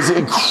 No, it's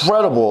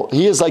incredible.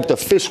 He is like the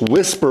fish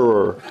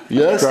whisperer,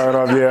 yes? Kind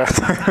of, yeah.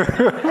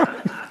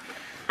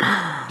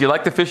 Do you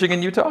like the fishing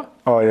in Utah?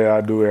 Oh, yeah,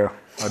 I do, yeah.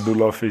 I do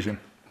love fishing.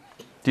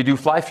 Do you do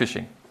fly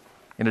fishing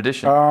in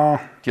addition? Do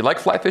you like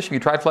fly fishing? You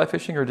tried fly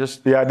fishing or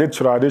just... Yeah, I did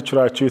try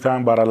 2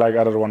 times, but I like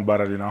other one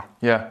better, you know?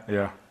 Yeah?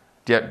 Yeah.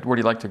 Where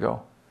do you like to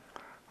go?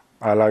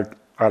 I like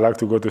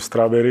to go to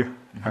Strawberry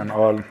and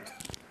all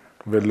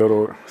with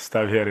little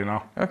stuff here, you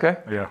know? Okay.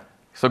 Yeah.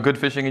 So good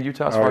fishing in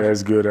Utah? Oh, yeah,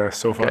 it's good.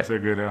 So far, so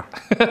good, yeah.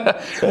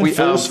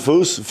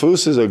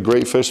 Foos is a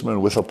great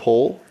fisherman with a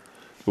pole.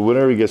 But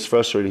whenever he gets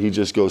frustrated, he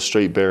just goes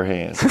straight bare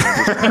hands.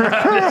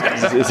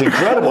 It's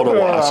incredible to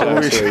watch,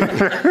 actually.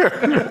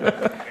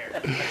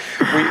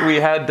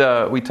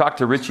 We talked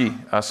to Richie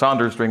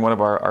Saunders during one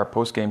of our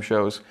post-game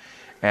shows,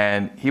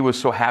 and he was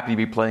so happy to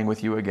be playing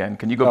with you again.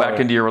 Can you go back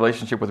into your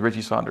relationship with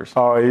Richie Saunders?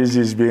 Oh, he's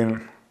just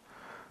been,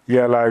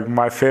 like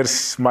my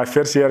first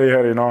year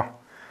here, you know,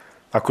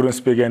 I couldn't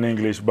speak any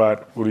English,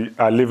 but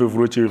I live with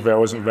Richie,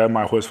 where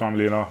my host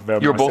family, you know.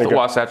 You're both at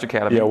Wasatch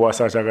Academy? Yeah,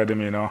 Wasatch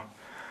Academy, you know.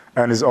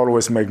 And it's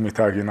always make me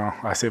tag, you know.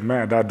 I said,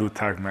 man, that dude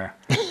tag, man.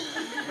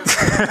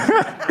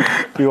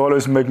 He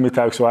always make me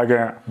tag, so I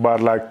can.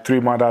 But like 3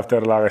 months after,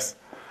 like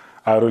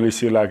I really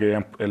see like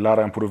a lot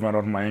of improvement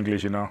on my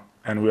English, you know.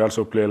 And we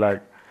also play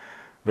like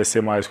the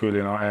same high school,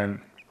 you know.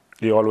 And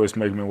he always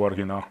make me work,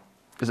 you know.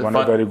 Is it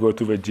Whenever fun? he go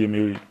to the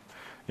gym,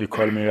 he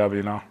call me up,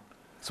 you know.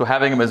 So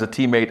having him as a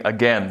teammate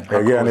again. How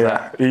cool Again, is yeah.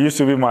 that? He used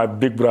to be my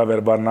big brother,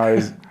 but now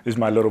he's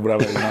my little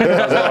brother. You know?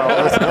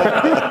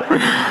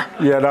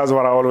 That's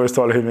what I always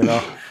told him, you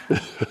know.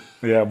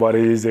 Yeah, but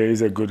he's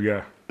a good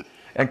guy.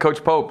 And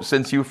Coach Pope,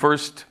 since you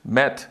first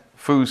met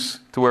Foose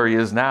to where he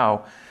is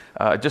now,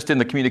 just in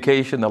the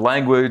communication, the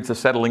language, the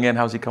settling in,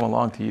 how's he come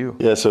along to you?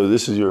 Yeah, so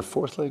this is your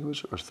fourth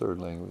language or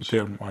third language?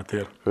 My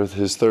third.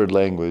 His third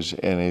language,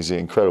 and he's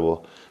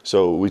incredible.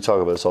 So we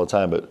talk about this all the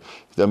time, but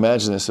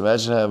imagine this.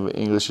 Imagine having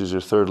English as your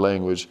third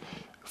language,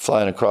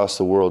 flying across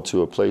the world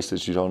to a place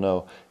that you don't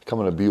know,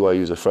 coming to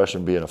BYU as a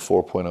freshman, being a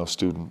 4.0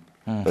 student.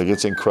 Like,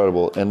 it's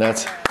incredible. And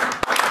that's...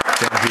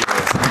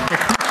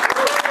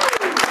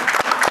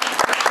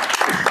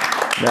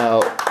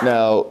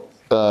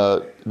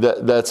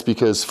 That's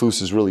because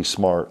Foose is really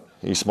smart.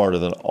 He's smarter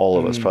than all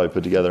of us probably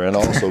put together. And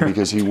also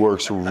because he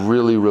works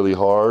really, really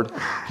hard.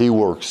 He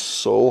works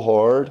so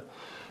hard.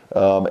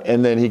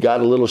 And then he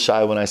got a little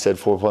shy when I said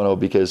 4.0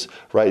 because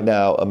right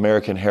now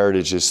American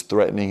Heritage is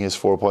threatening his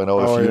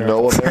 4.0. If you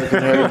know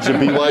American Heritage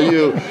at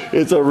BYU,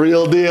 it's a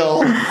real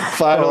deal.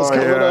 Finals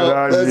coming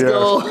up. Let's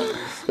go.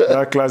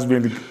 That class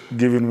been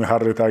giving me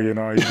heart attack, you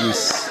know.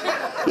 It's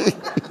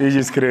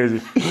just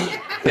crazy.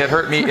 It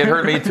hurt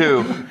me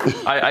too.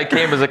 I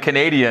came as a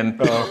Canadian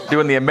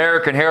doing the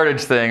American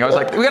Heritage thing. I was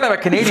like, we gotta have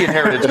a Canadian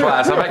Heritage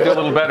class. I might do a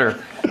little better.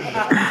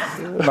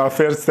 Now,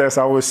 first test,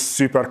 I was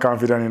super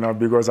confident, you know,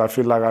 because I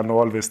feel like I know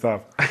all this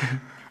stuff.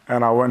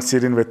 And I went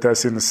sitting the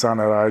test in the sun,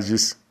 and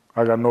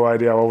I got no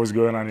idea what was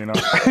going on, you know.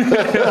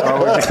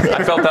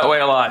 I felt that way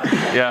a lot,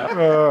 yeah.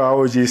 I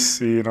was just,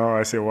 you know,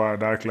 I said, wow,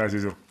 that class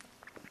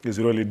is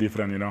really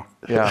different, you know.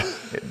 Yeah,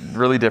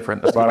 really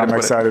different. That's but I'm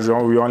excited.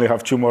 We only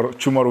have two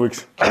more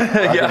weeks. I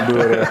can do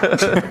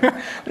it,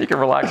 You can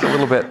relax a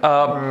little bit.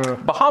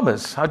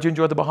 Bahamas, how'd you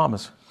enjoy the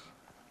Bahamas?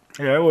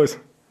 Yeah,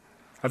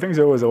 I think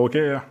it was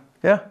okay, yeah.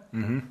 Yeah?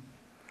 Mm-hmm.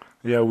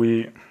 Yeah,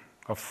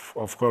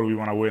 of course, we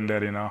want to win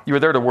there, you know. You were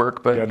there to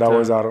work, but... Yeah, that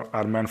was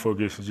our main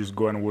focus, just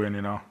go and win,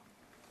 you know.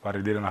 But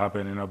it didn't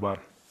happen, you know. But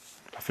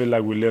I feel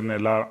like we learned a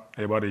lot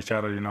about each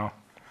other, you know,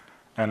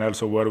 and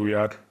also where we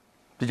are.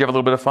 Did you have a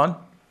little bit of fun?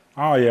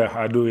 Oh, yeah,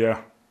 I do,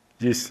 yeah.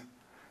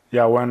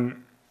 I went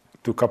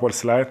to a couple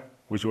slides,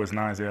 which was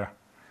nice, yeah.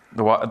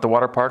 At the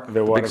water park?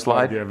 The water big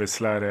slide? Park, yeah, the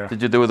slide, yeah.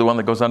 Did you do the one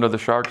that goes under the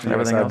sharks and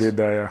everything else? Yes, I did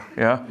that,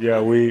 yeah.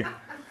 Yeah?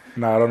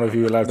 Yeah, I don't know if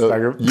you would like to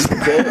talk about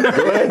it.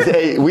 Go ahead.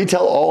 Hey, we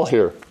tell all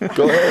here.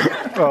 Go ahead.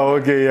 Oh,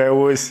 okay, yeah, it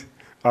was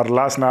our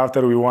last night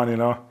after we won, you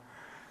know.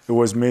 It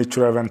was me,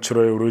 Trevor,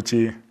 Troy,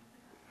 Ruchi,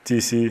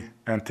 TC,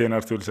 and Tanner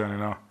Tulson, you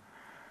know.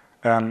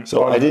 And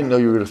so I didn't know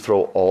you were going to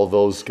throw all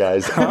those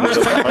guys under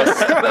the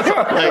bus.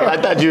 I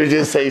thought you would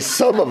just say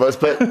some of us,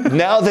 but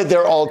now that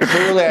they're all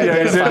clearly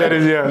identified,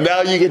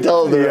 now you can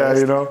tell them. Yeah,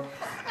 you know.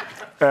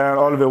 And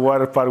all the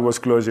water park was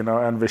closed, you know,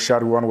 and the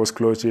shark one was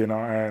closed, you know,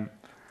 and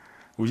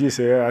we just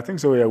say, yeah, I think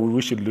so, yeah, we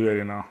should do it,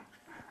 you know.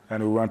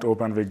 And we went to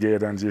open the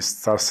gate and just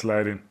start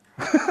sliding.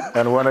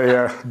 And when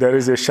there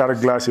is a shark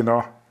glass, you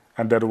know,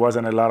 and there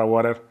wasn't a lot of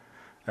water,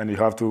 and you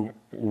have to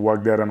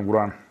walk there and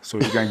run so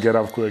you can get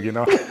up quick, you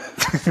know.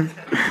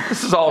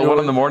 This is all at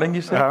 1 a.m,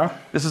 you said? Uh-huh.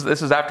 This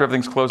is after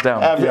everything's closed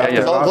down. After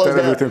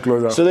everything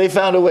closed down. So they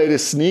found a way to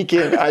sneak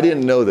in. I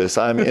didn't know this.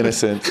 I'm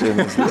innocent.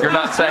 You're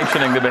not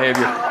sanctioning the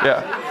behavior.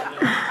 Yeah.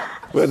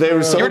 But they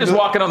were you were just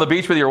walking on the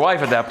beach with your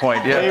wife at that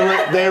point.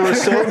 Yeah. They were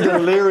so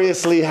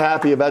deliriously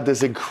happy about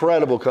this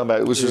incredible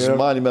comeback, which was a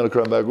monumental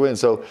comeback win.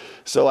 So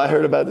I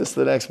heard about this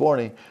the next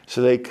morning.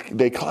 So they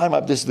climb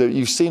up this.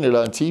 You've seen it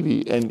on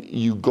TV, and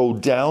you go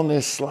down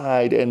this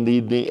slide, and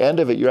the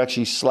end of it, you're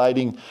actually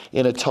sliding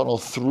in a tunnel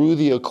through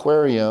the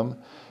aquarium,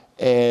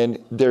 and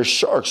there's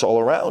sharks all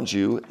around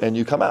you, and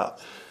you come out.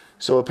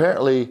 So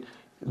apparently,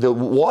 the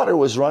water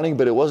was running,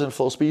 but it wasn't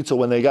full speed. So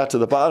when they got to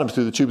the bottom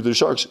through the tube of the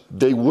sharks,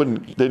 they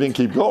didn't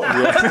keep going.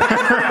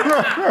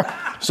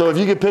 So if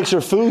you could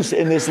picture Foose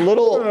in this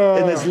little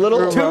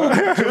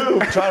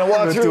tube trying to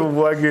walk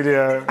through.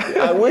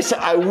 I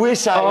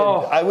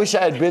wish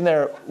I had been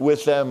there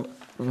with them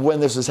when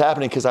this was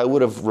happening, because I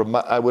would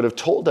have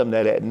told them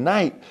that at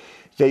night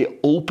they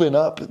open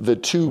up the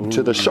tube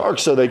to the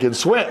sharks so they can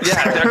swim.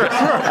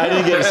 Yeah, I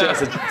didn't get a chance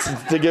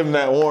to give them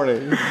that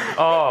warning.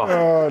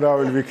 Oh, that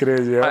would be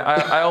crazy. Yeah.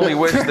 I only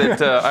wish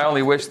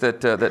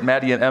that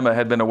Maddie and Emma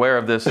had been aware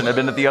of this and had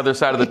been at the other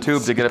side of the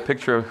tube to get a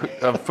picture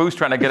of Foose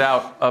trying to get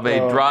out of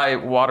a dry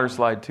water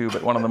slide tube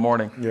at 1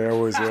 a.m. Yeah, it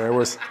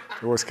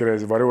was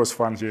crazy, but it was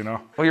fun, you know.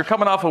 Well, you're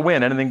coming off a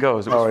win. Anything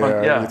goes. It was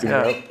fun. Yeah.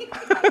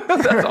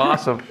 That's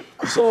awesome.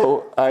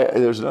 So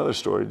there's another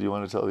story. Do you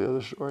want to tell the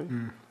other story?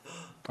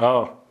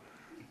 Oh.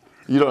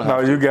 You don't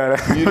have to. You got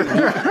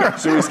it.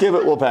 Should we skip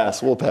it? We'll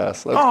pass. Let's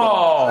go.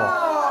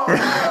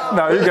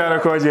 No, you got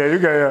it, Coach. Yeah, you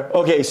got it.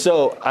 Okay,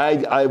 so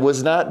I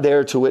was not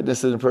there to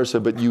witness it in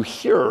person, but you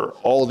hear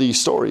all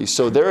these stories.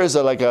 So there is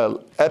a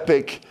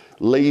epic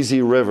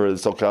lazy river.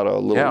 It's got a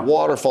little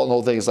waterfall and the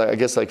whole thing. It's I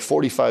guess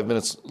 45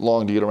 minutes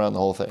long to get around the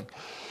whole thing.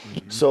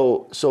 Mm-hmm.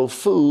 So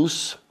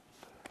Foose,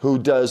 who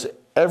does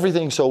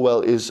everything so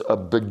well, is a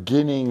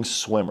beginning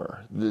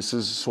swimmer.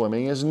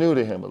 Swimming is new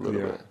to him a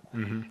little bit.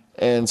 Mm-hmm.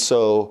 And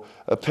so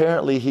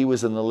apparently he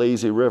was in the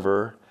lazy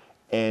river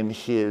and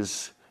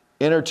his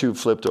inner tube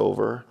flipped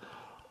over.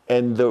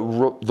 And the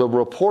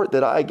report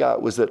that I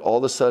got was that all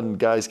of a sudden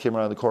guys came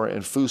around the corner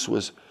and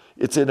Foose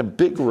it's in a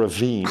big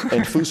ravine,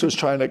 and Foose was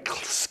trying to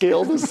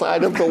scale the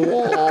side of the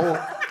wall.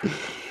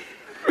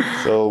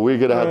 So we're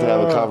going to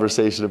have a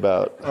conversation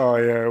about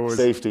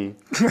safety.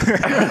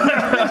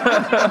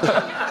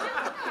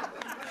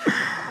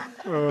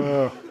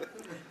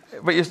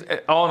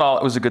 But all in all,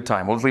 it was a good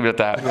time. We'll just leave it at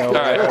that. Yeah, all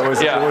right. It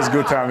was a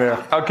good time,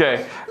 yeah.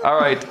 Okay. All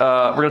right.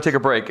 We're going to take a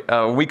break.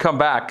 When we come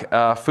back,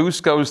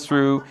 Foose goes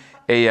through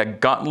a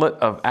gauntlet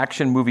of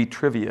action movie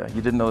trivia.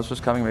 You didn't know this was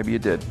coming? Maybe you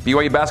did.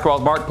 BYU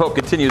Basketball's Mark Pope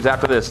continues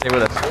after this. Stay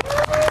with us.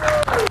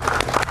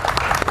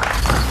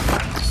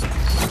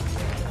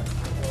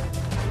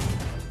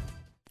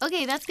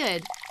 Okay, that's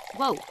good.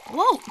 Whoa,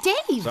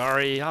 Dave!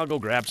 Sorry, I'll go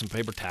grab some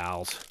paper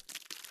towels.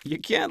 You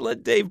can't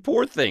let Dave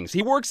pour things.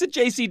 He works at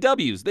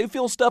JCW's. They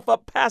fill stuff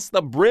up past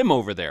the brim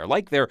over there,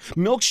 like their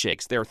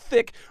milkshakes. They're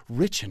thick,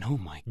 rich, and oh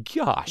my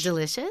gosh.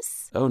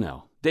 Delicious? Oh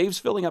no, Dave's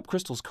filling up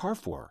Crystal's car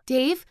for her.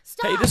 Dave,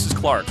 stop! Hey, this is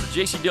Clark for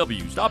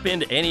JCW. Stop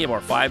into any of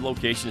our 5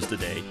 locations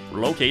today.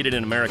 We're located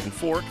in American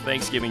Fork,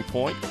 Thanksgiving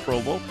Point,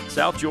 Provo,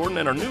 South Jordan,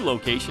 and our new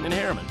location in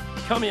Harriman.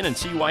 Come in and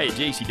see why at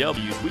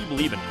JCW's we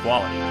believe in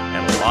quality,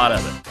 and a lot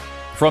of it.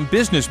 From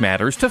business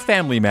matters to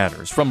family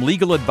matters, from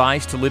legal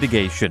advice to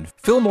litigation,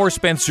 Fillmore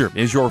Spencer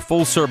is your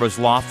full-service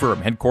law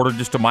firm headquartered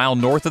just a mile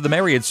north of the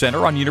Marriott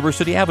Center on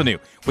University Avenue,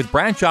 with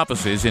branch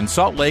offices in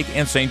Salt Lake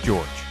and St.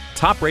 George.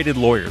 Top-rated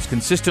lawyers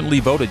consistently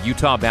voted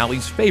Utah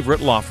Valley's favorite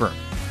law firm.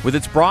 With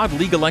its broad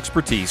legal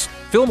expertise,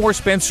 Fillmore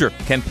Spencer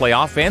can play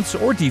offense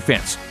or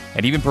defense,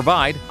 and even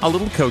provide a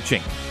little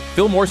coaching.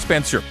 Fillmore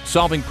Spencer,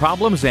 solving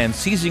problems and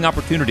seizing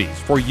opportunities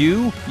for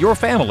you, your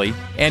family,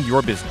 and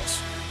your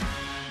business.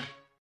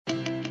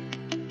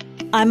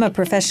 I'm a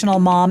professional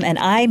mom, and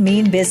I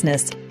mean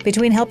business.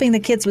 Between helping the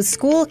kids with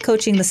school,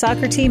 coaching the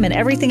soccer team, and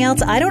everything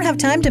else, I don't have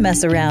time to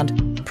mess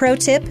around. Pro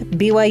tip,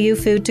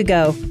 BYU Food to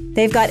Go.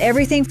 They've got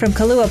everything from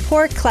Kahlua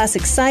pork,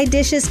 classic side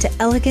dishes, to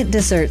elegant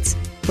desserts.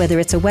 Whether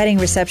it's a wedding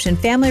reception,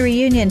 family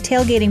reunion,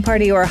 tailgating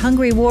party, or a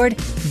hungry ward,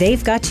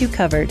 they've got you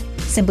covered.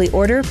 Simply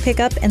order, pick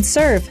up, and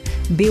serve.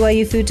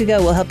 BYU Food to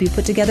Go will help you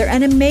put together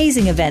an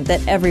amazing event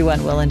that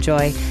everyone will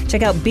enjoy.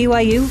 Check out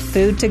BYU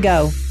Food to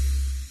Go.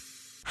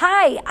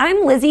 Hi,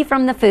 I'm Lizzie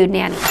from the Food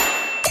Nanny.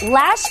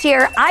 Last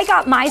year, I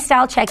got My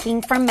Style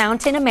checking from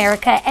Mountain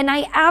America, and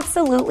I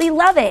absolutely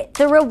love it.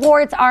 The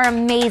rewards are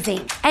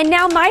amazing. And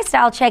now My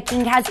Style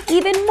checking has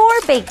even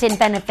more baked-in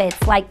benefits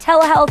like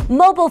telehealth,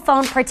 mobile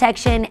phone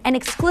protection, and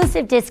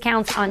exclusive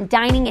discounts on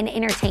dining and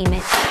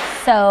entertainment.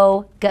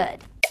 So good.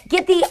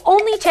 Get the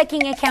only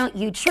checking account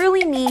you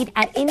truly need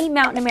at any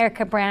Mountain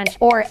America branch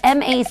or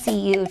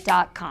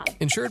macu.com.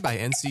 Insured by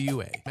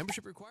NCUA.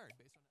 Membership required.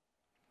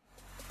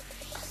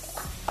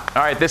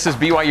 All right, this is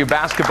BYU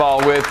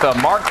Basketball with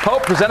Mark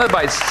Pope, presented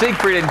by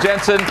Siegfried and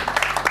Jensen.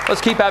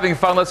 Let's keep having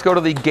fun. Let's go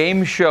to the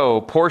game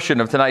show portion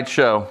of tonight's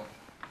show.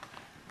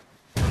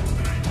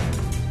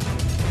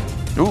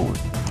 Ooh,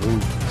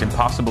 it's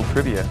impossible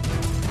trivia.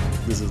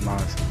 This is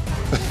nice.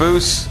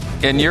 Foose,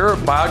 in your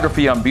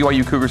biography on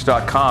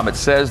BYUCougars.com, it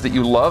says that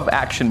you love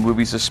action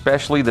movies,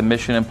 especially the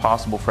Mission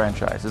Impossible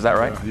franchise. Is that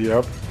right?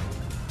 Yep.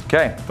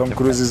 Okay. Tom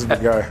Cruise is the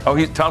guy.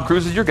 Oh, Tom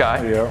Cruise is your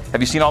guy? Yeah.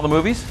 Have you seen all the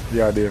movies?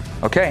 Yeah, I did.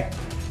 Okay.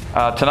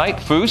 Tonight,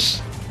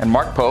 Foose and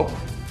Mark Pope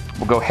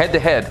will go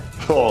head-to-head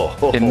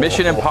in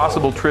Mission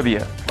Impossible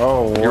trivia.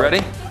 Oh, you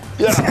ready?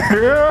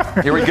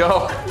 Yeah. Here we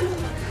go.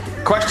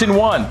 Question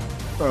 1.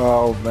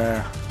 Oh,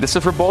 man. This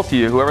is for both of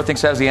you. Whoever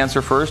thinks has the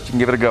answer first, you can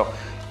give it a go.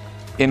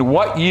 In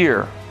what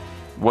year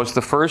was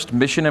the first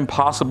Mission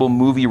Impossible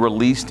movie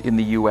released in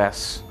the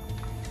U.S.?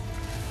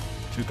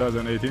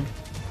 2018.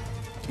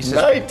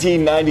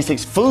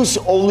 1996. Foose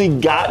only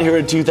got here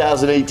in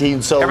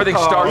 2018, so everything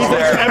starts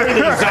there.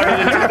 Everything started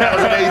in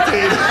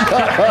 2018.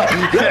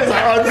 That is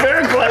an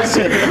unfair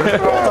question.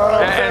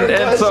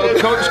 And so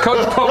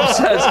Coach Pope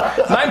says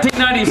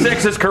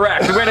 1996 is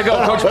correct. Way to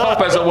go, Coach Pope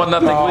has a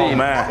 1-0 lead.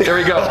 Man. There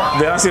we go.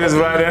 The answer is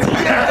right there.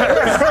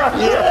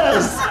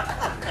 Yes.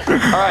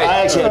 All right.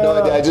 I actually had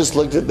no idea. I just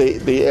looked at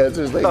the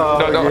answers. Yeah,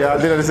 I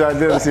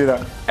didn't see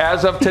that.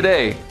 As of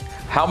today,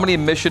 how many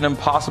Mission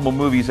Impossible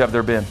movies have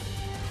there been?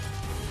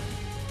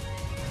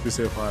 You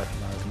say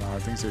 5. No, I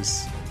think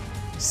it's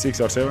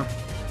 6 or 7.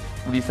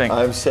 What do you think?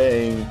 I'm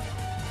saying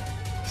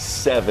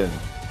 7.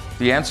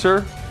 The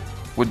answer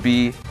would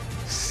be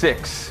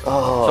 6.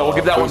 Oh, so we'll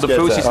give that one to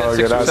Foose. He said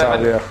 6 or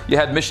 7. Yeah. You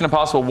had Mission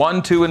Impossible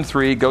 1, 2, and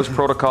 3, Ghost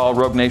Protocol,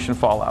 Rogue Nation,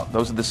 Fallout.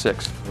 Those are the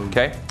 6.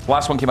 Okay? The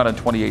last one came out in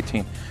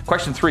 2018.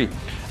 Question 3.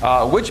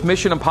 Which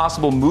Mission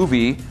Impossible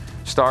movie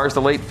stars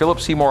the late Philip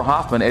Seymour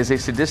Hoffman as a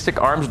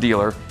sadistic arms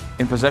dealer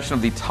in possession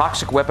of the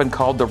toxic weapon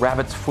called the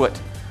Rabbit's Foot?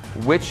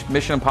 Which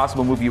Mission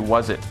Impossible movie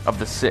was it of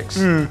the 6?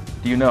 Do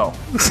you know?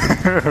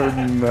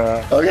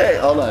 Nah. Okay,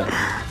 hold on.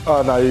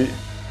 Oh, no.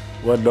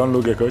 What? Don't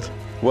look at Coach.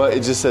 Well,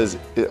 it just says,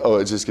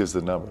 it just gives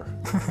the number.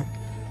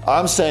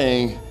 I'm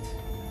saying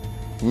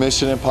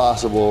Mission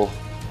Impossible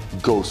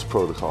Ghost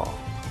Protocol.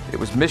 It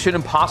was Mission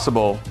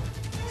Impossible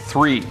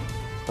 3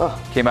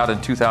 came out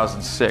in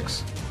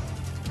 2006.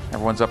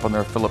 Everyone's up on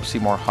their Philip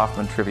Seymour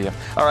Hoffman trivia.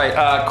 All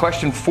right,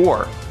 question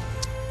 4.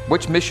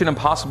 Which Mission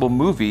Impossible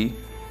movie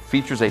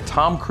features a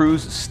Tom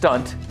Cruise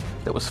stunt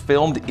that was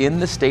filmed in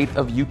the state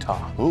of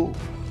Utah? Ooh,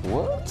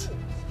 what?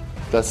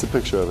 That's the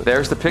picture of it.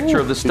 There's the picture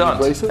of the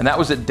stunt. And that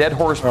was at Dead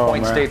Horse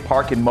Point man. State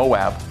Park in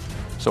Moab.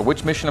 So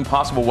which Mission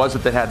Impossible was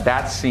it that had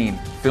that scene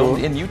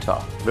filmed in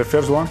Utah? The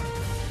first one?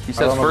 He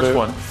says first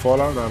one.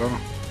 Fallout? I don't know.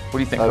 What do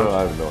you think? I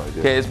have no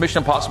idea. Okay, it's Mission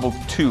Impossible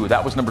 2.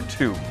 That was number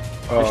 2.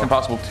 Mission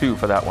Impossible 2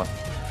 for that one.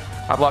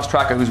 I've lost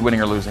track of who's winning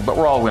or losing, but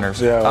we're all winners.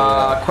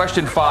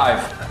 Question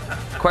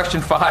 5.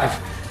 Question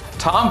 5.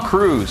 Tom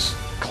Cruise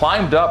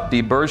climbed up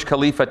the Burj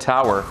Khalifa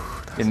Tower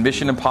in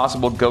Mission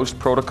Impossible Ghost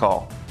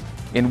Protocol.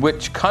 In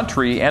which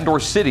country and or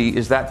city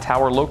is that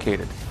tower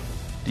located?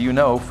 Do you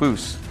know,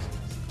 Foos?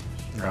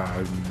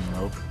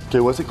 Nope. Okay,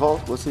 what's it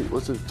called? What's it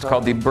It's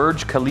called the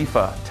Burj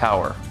Khalifa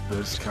Tower.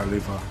 Burj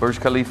Khalifa. Burj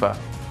Khalifa.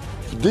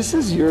 This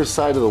is your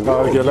side of the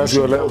world. Okay, let's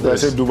go.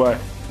 Let's say Dubai.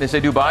 They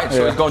say Dubai?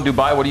 So he's going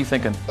Dubai. What are you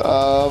thinking?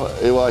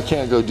 Well, I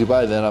can't go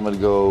Dubai then. I'm going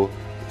to go,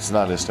 it's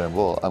not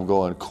Istanbul. I'm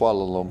going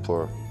Kuala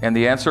Lumpur. And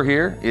the answer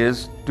here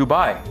is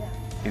Dubai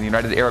in the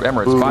United Arab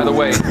Emirates. By the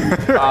way,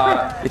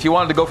 if you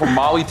wanted to go from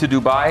Mali to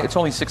Dubai, it's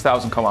only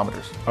 6,000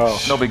 kilometers.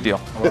 No big deal.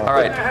 All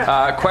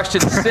right, question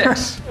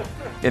 6.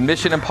 In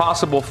Mission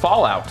Impossible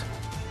Fallout,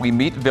 we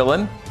meet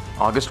villain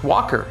August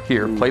Walker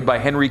here, played by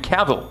Henry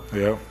Cavill,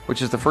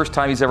 which is the first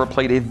time he's ever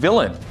played a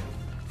villain.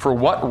 For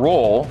what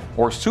role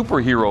or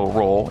superhero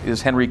role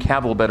is Henry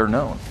Cavill better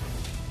known?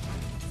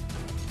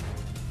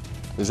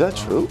 Is that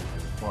true?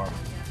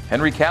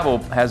 Henry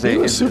Cavill has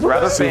is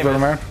rather famous.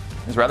 Superman.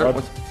 Is rather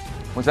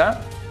what's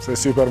that? Say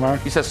Superman.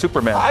 He says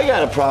Superman. I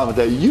got a problem with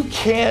that. You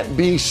can't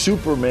be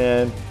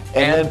Superman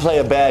and then play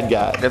a bad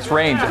guy. That's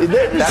range.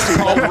 That's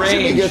called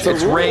range.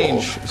 It's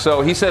range.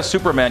 So he says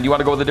Superman. You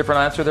want to go with a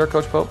different answer there,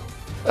 Coach Pope?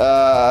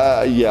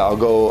 Yeah, I'll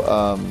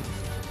go.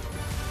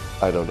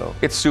 I don't know.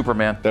 It's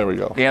Superman. There we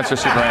go. The answer is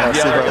Superman.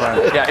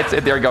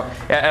 There we go.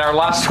 And our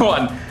last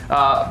one.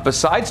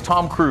 Besides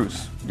Tom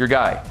Cruise, your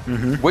guy,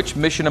 which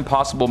Mission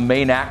Impossible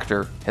main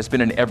actor has been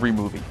in every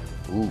movie?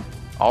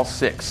 All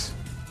 6.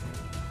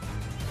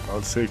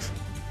 All 6.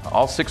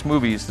 All 6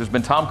 movies. There's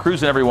been Tom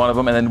Cruise in every one of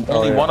them, and then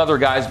only one other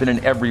guy's been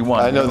in every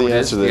one. I know the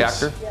answer to this.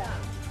 The actor? Yeah.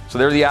 So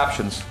there are the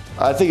options.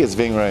 I think it's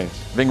Ving Rhames.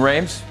 Ving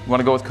Rhames? You want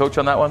to go with Coach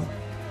on that one?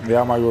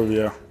 Yeah, my go,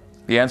 yeah.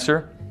 The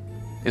answer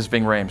is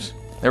Ving Rhames.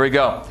 There we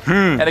go.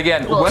 And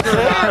again, whether or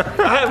not...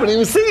 I haven't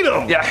even seen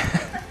him. Yeah.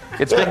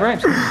 It's Ving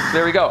Rhames.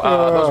 There we go.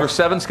 Those were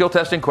 7 skill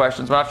testing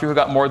questions. I'm not sure who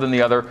got more than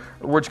the other.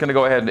 We're just going to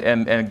go ahead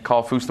and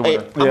call Foos the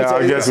winner. Yeah,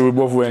 I guess we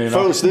both win.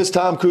 Foos, this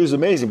Tom Cruise is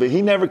amazing, but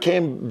he never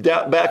came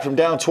back from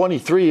down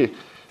 23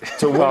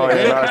 to win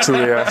again. That's true,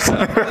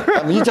 yeah.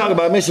 I mean, you talk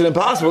about Mission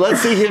Impossible. Let's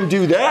see him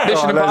do that.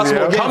 Mission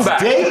Impossible, come back.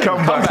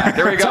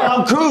 There we go.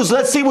 Tom Cruise,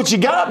 let's see what you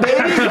got,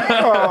 baby. You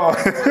know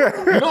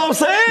what I'm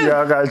saying?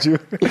 Yeah, I got you.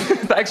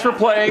 Thanks for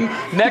playing.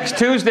 Next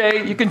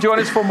Tuesday, you can join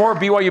us for more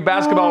BYU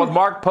basketball with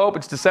Mark Pope.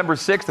 It's December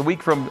 6th, a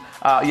week from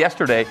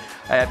yesterday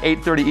at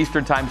 8:30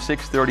 Eastern Time,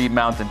 6:30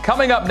 Mountain.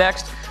 Coming up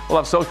next, we'll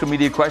have social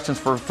media questions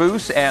for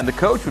Foos and the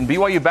coach when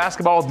BYU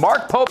basketball with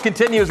Mark Pope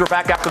continues. We're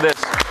back after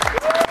this.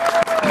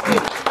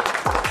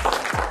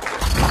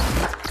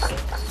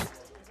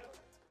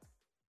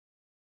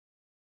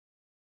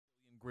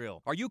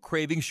 Are you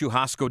craving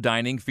churrasco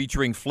dining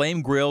featuring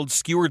flame-grilled,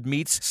 skewered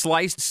meats,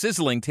 sliced,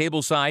 sizzling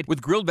tableside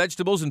with grilled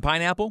vegetables and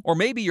pineapple? Or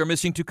maybe you're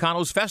missing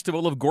Tucano's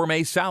festival of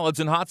gourmet salads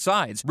and hot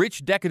sides,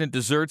 rich, decadent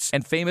desserts,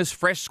 and famous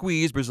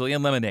fresh-squeezed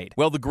Brazilian lemonade.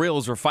 Well, the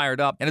grills are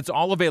fired up, and it's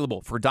all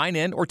available for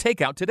dine-in or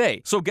takeout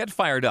today. So get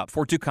fired up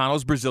for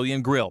Tucano's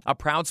Brazilian Grill, a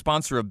proud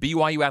sponsor of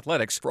BYU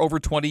Athletics for over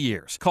 20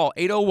 years. Call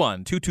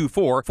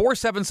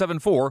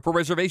 801-224-4774 for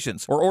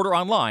reservations or order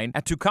online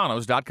at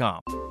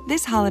tucanos.com.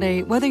 This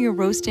holiday, whether you're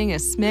roasting a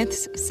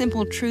Smith's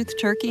Simple Truth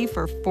turkey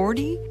for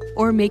 40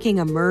 or making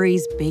a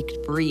Murray's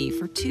Baked Brie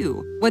for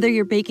 2, whether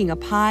you're baking a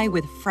pie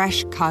with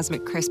fresh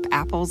Cosmic Crisp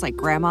apples like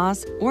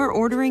Grandma's or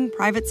ordering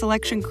private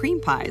selection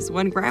cream pies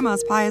when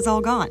Grandma's pie is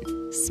all gone,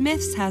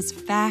 Smith's has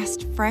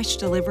fast, fresh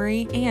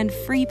delivery and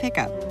free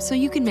pickup, so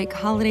you can make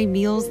holiday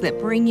meals that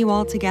bring you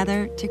all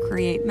together to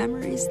create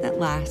memories that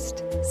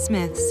last.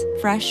 Smith's,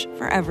 fresh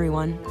for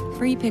everyone.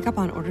 Free pickup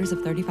on orders of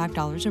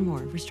 $35 or more.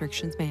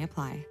 Restrictions may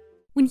apply.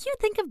 When you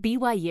think of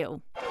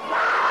BYU,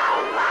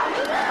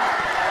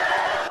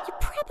 you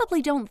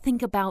probably don't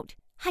think about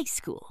high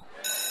school.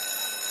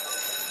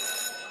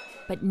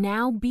 But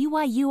now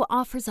BYU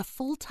offers a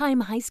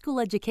full-time high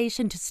school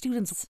education to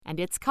students, and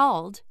it's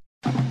called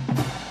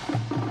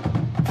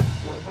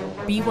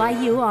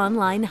BYU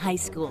Online High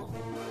School.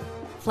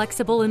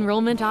 Flexible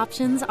enrollment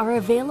options are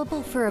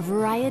available for a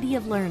variety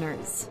of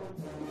learners.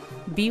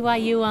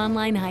 BYU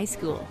Online High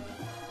School,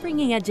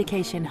 bringing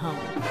education home.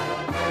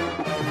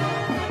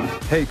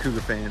 Hey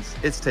Cougar fans,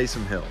 it's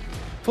Taysom Hill.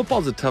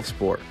 Football's a tough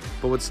sport,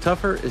 but what's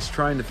tougher is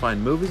trying to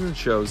find movies and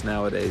shows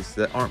nowadays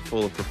that aren't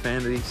full of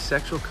profanity,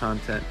 sexual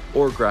content,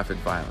 or graphic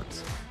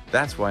violence.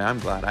 That's why I'm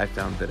glad I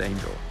found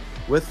VidAngel.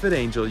 With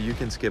VidAngel, you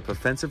can skip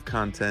offensive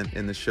content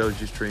in the shows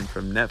you stream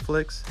from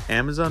Netflix,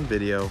 Amazon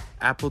Video,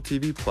 Apple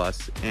TV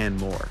Plus, and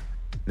more.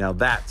 Now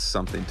that's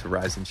something to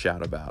rise and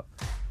shout about.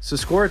 So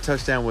score a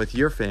touchdown with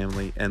your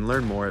family and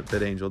learn more at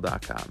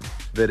vidangel.com.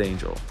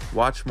 VidAngel.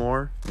 Watch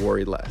more,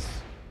 worry less.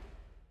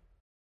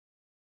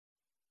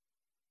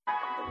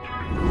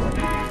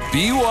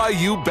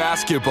 BYU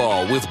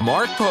Basketball with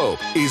Mark Pope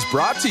is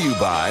brought to you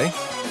by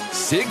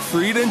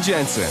Siegfried and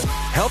Jensen,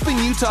 helping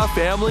Utah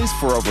families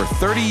for over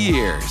 30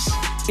 years.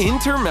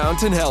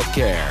 Intermountain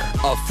Healthcare,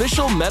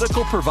 official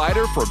medical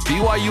provider for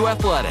BYU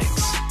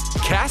Athletics.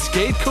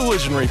 Cascade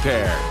Collision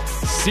Repair,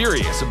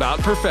 serious about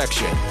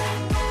perfection.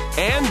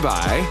 And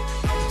by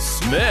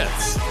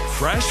Smith's,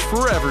 fresh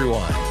for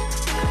everyone.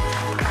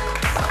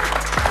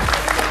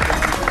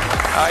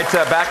 All right,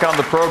 back on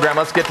the program.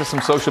 Let's get to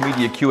some social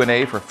media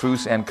Q&A for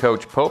Foose and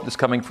Coach Pope. This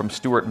coming from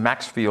Stuart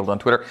Maxfield on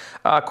Twitter.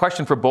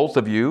 Question for both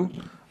of you.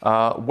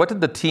 What did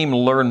the team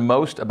learn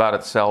most about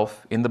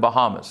itself in the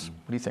Bahamas?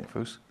 What do you think,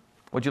 Foose?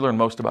 What did you learn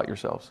most about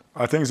yourselves?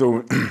 I think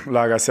so.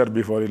 Like I said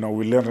before,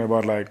 we learned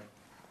about like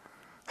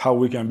how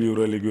we can be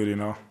really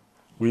good.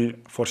 We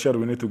for sure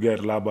we need to get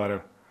a lot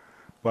better,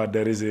 but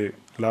there is a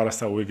lot of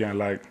stuff we can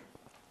like.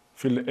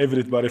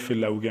 Everybody feel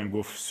like we can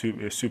go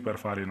super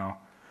far.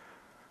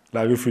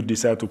 Like if we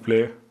decide to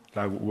play,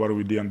 like what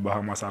we did in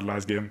Bahamas our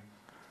last game,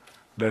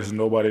 there's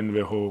nobody in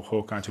the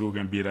whole country who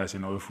can beat us,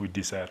 if we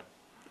decide.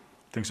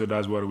 I think so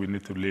that's where we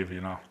need to live,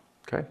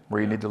 Okay,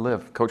 where you need to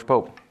live. Coach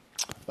Pope.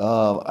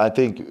 I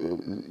think,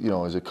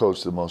 as a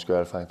coach, the most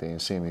gratifying thing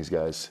is seeing these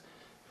guys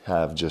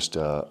have just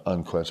an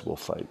unquenchable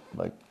fight.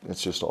 Like,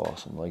 it's just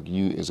awesome. Like,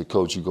 you, as a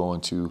coach, you go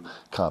into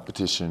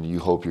competition, you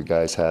hope your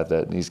guys have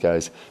that, and these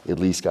guys at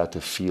least got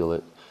to feel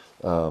it.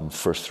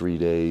 For 3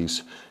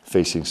 days,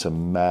 facing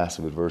some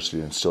massive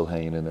adversity and still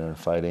hanging in there and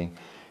fighting.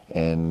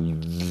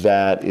 And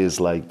that is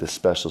like the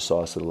special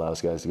sauce that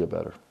allows guys to get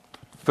better.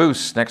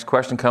 Foose, next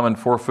question coming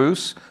for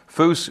Foose.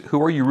 Foose,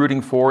 who are you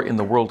rooting for in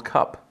the World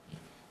Cup?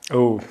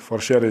 Oh,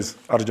 for sure is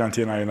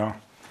Argentina,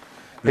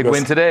 Big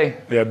win today.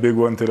 Yeah, big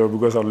win today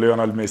because of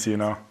Lionel Messi,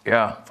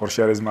 Yeah. For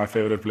sure is my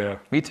favorite player.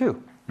 Me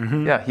too.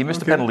 Mm-hmm. Yeah, he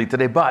missed a penalty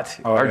today, but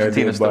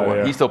Argentina still won.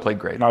 Yeah. He still played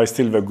great. No, he's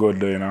still very good,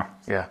 though,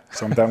 Yeah.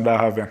 Sometimes that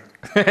happens.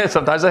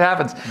 Sometimes it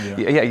happens.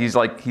 Yeah,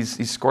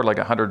 he's scored like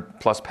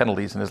 100+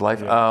 penalties in his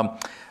life.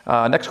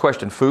 Yeah. Next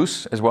question,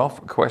 Foose as well.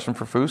 Question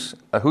for Foose.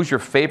 Who's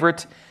your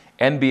favorite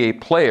NBA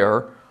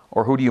player,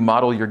 or who do you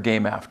model your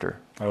game after?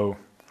 Oh,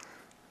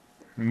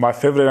 my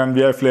favorite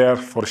NBA player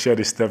for sure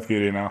is Steph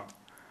Curry now.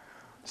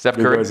 Steph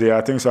Curry? Because,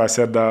 I think so. I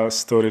said that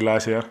story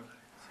last year.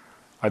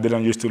 I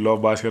didn't used to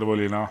love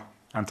basketball,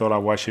 until I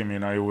watched him,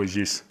 it was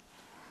just,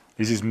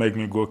 it just make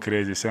me go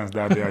crazy. Since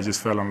that day, I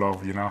just fell in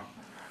love,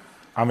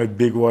 I'm a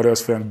big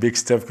Warriors fan, big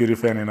Steph Curry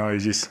fan,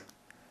 it's just,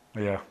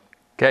 yeah.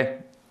 Okay,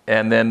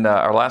 and then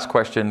our last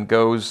question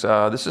goes,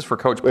 this is for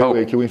Coach Pope.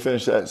 Wait, can we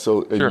finish that?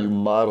 So Sure. You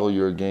model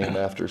your game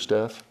after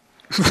Steph?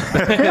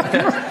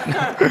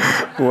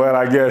 Well,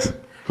 I guess.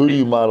 Who do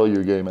you model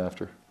your game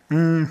after?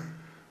 I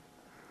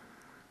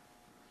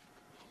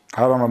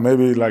don't know,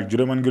 maybe like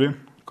Draymond Green.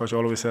 Coach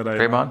always said that.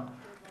 Draymond?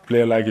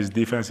 Play like his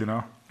defense,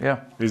 Yeah.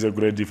 He's a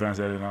great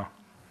defender,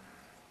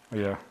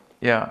 Yeah.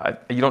 Yeah,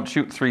 you don't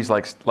shoot threes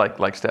like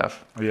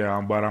Steph.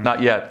 Yeah, but I'm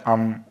not yet.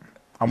 I'm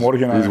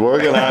working on it. He's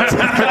working on it.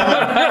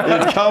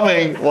 It's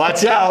coming.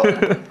 Watch out.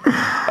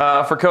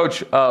 For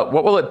Coach,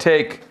 what will it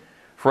take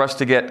for us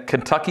to get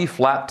Kentucky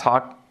Flat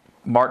Talk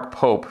Mark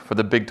Pope for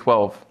the Big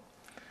 12?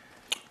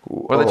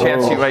 What are the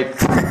chances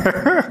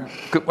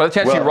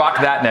you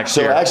rock that next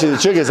year? So actually, the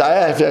trick is I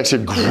have to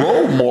actually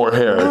grow more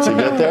hair to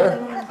get there.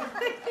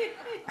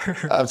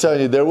 I'm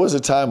telling you, there was a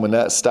time when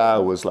that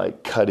style was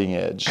like cutting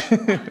edge.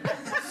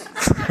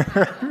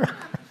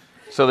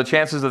 So the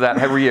chances of that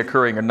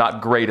reoccurring are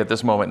not great at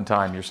this moment in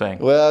time, you're saying?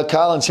 Well,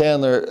 Colin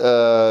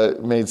Chandler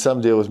made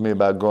some deal with me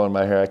about growing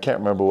my hair. I can't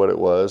remember what it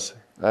was.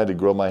 I had to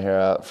grow my hair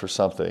out for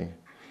something.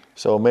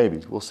 So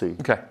maybe, we'll see.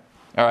 Okay,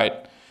 all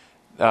right.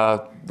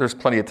 There's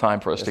plenty of time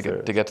for us to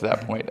get to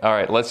that point. All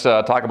right, let's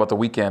talk about the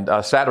weekend.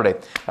 Saturday,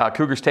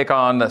 Cougars take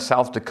on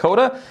South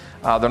Dakota.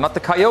 They're not the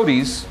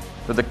Coyotes,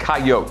 they're the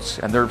Coyotes,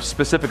 and they're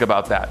specific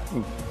about that.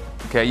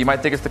 Okay, you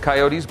might think it's the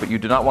Coyotes, but you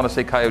do not want to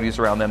say Coyotes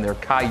around them. They're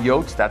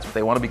Coyotes. That's what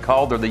they want to be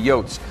called. They're the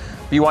Yotes.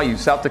 BYU,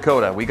 South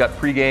Dakota. We got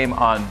pregame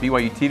on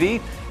BYU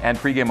TV and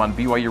pregame on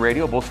BYU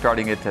Radio, both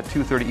starting at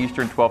 2:30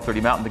 Eastern,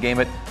 12:30 Mountain. The game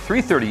at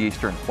 3:30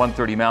 Eastern,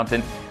 1:30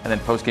 Mountain, and then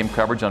postgame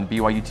coverage on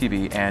BYU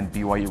TV and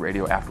BYU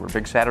Radio afterward.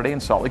 Big Saturday in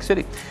Salt Lake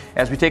City.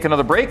 As we take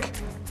another break,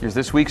 here's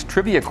this week's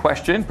trivia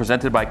question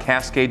presented by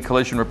Cascade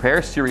Collision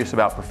Repair, serious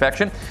about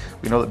perfection.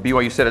 We know that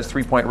BYU set its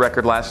three-point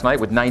record last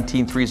night with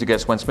 19 threes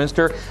against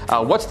Westminster.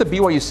 What's the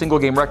BYU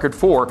single-game record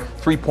for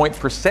three-point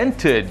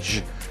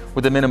percentage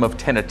with a minimum of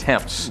 10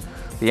 attempts?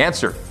 The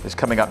answer is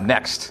coming up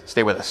next.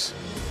 Stay with us.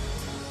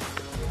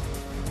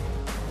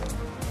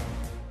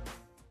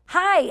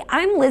 Hi,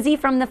 I'm Lizzie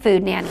from the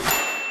Food Nanny.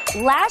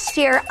 Last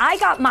year, I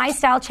got my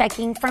style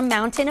checking from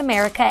Mountain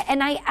America,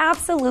 and I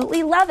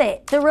absolutely love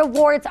it. The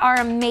rewards are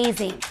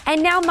amazing.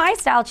 And now my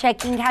style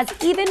checking has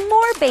even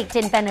more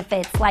baked-in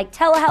benefits like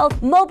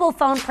telehealth, mobile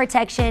phone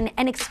protection,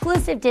 and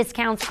exclusive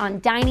discounts on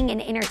dining and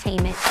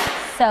entertainment.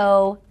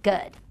 So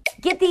good.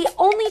 Get the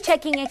only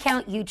checking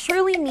account you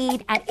truly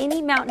need at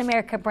any Mountain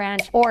America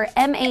branch or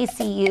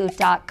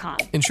macu.com.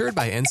 Insured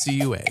by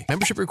NCUA.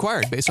 Membership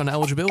required based on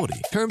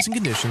eligibility. Terms and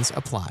conditions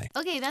apply.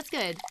 Okay, that's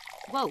good.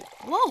 Whoa,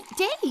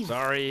 Dave!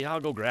 Sorry, I'll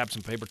go grab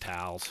some paper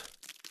towels.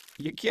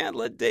 You can't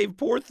let Dave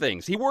pour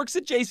things. He works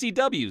at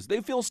JCW's. They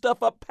fill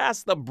stuff up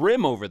past the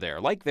brim over there,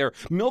 like their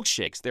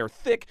milkshakes. They're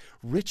thick,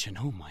 rich, and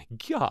oh my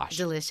gosh.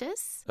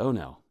 Delicious? Oh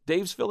no.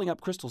 Dave's filling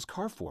up Crystal's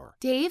car for her.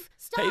 Dave,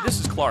 stop! Hey, this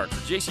is Clark for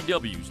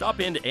JCW.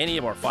 Stop into any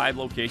of our 5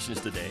 locations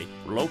today.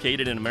 We're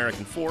located in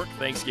American Fork,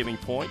 Thanksgiving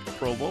Point,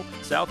 Provo,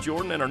 South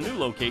Jordan, and our new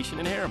location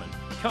in Harriman.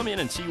 Come in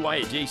and see why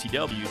at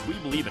JCW's we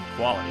believe in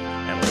quality,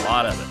 and a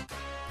lot of it.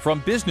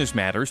 From business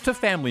matters to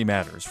family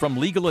matters, from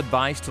legal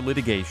advice to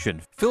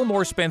litigation,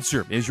 Fillmore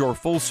Spencer is your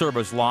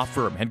full-service law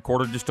firm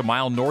headquartered just a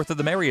mile north of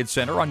the Marriott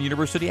Center on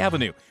University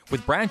Avenue,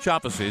 with branch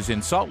offices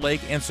in Salt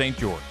Lake and St.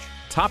 George.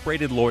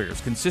 Top-rated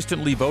lawyers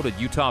consistently voted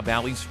Utah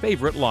Valley's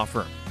favorite law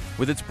firm.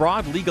 With its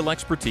broad legal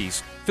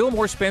expertise,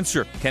 Fillmore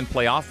Spencer can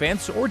play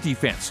offense or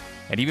defense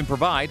and even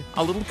provide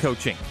a little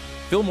coaching.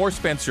 Fillmore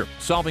Spencer,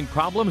 solving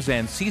problems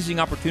and seizing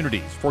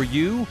opportunities for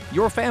you,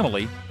 your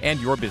family, and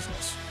your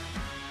business.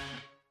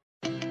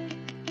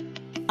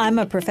 I'm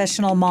a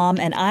professional mom,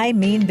 and I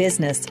mean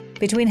business.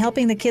 Between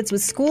helping the kids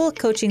with school,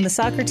 coaching the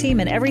soccer team,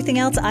 and everything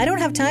else, I don't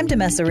have time to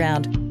mess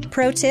around.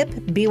 Pro tip,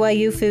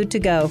 BYU Food to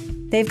Go.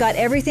 They've got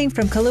everything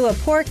from Kahlua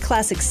pork,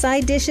 classic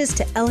side dishes,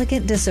 to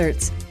elegant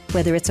desserts.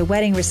 Whether it's a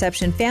wedding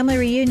reception, family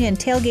reunion,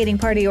 tailgating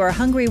party, or a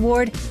hungry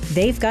ward,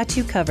 they've got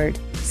you covered.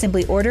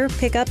 Simply order,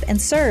 pick up,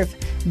 and serve.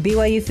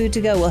 BYU Food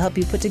to Go will help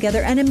you put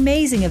together an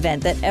amazing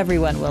event that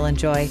everyone will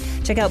enjoy.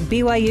 Check out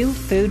BYU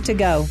Food to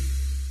Go.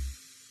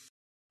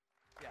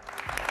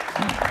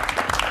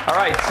 All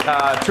right,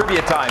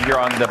 trivia time here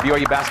on the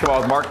BYU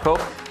basketball with Mark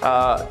Pope.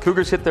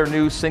 Cougars hit their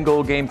new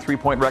single-game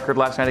three-point record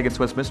last night against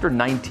Westminster,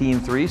 19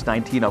 threes,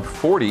 19 of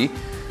 40.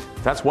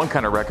 That's one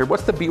kind of record.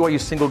 What's the BYU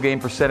single-game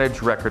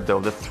percentage record, though?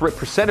 The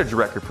percentage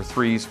record for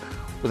threes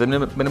with a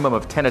minimum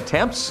of 10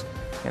 attempts?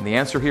 And the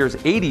answer here is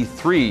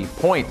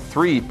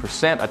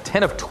 83.3%, a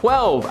 10 of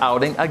 12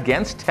 outing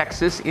against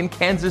Texas in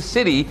Kansas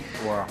City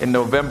in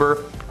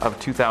November of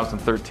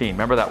 2013.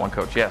 Remember that one,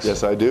 Coach? Yes.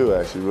 Yes, I do,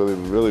 actually,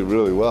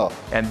 really well.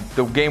 And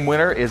the game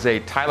winner is a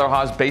Tyler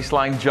Haws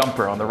baseline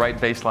jumper on the right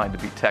baseline to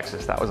beat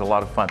Texas. That was a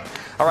lot of fun.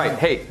 All right,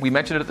 hey, we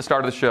mentioned it at the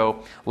start of the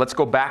show. Let's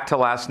go back to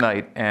last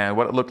night and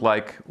what it looked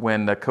like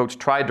when the coach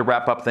tried to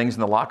wrap up things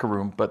in the locker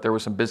room, but there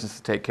was some business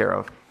to take care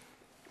of.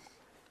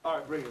 All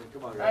right, bring it.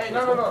 Come on, guys. Hey,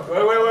 no. Wait. To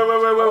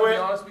be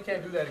honest, we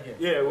can't do that again.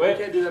 Yeah, wait.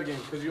 We can't do that again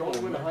because you only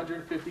win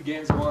 150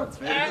 games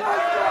once, man.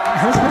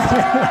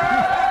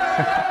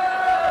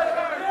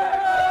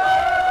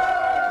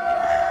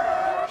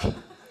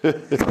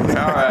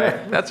 All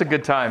right, that's a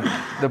good time.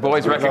 The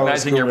boys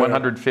recognizing your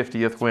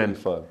 150th win.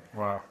 Fun.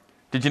 Wow.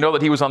 Did you know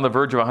that he was on the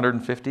verge of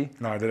 150?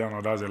 No, I didn't know.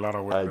 That was a lot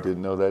of work. I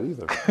didn't know that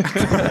either.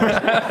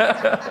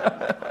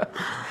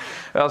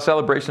 Well,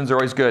 celebrations are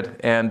always good,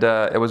 and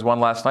it was one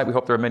last night. We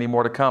hope there are many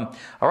more to come.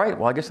 All right,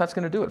 well, I guess that's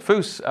going to do it.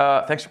 Foos,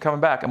 thanks for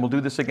coming back, and we'll do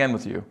this again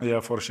with you.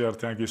 Yeah, for sure.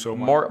 Thank you so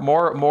much.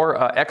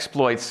 More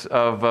exploits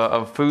of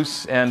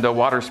Foos and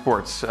water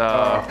sports,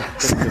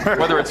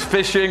 whether it's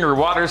fishing or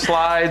water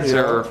slides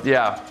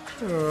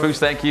Foos,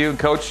 thank you.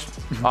 Coach,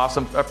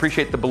 awesome.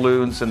 Appreciate the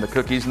balloons and the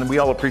cookies, and we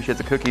all appreciate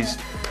the cookies.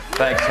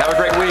 Thanks. Have a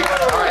great week.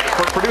 All right,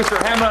 for producer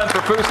Hema and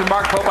for Foos and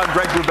Mark Pope, I'm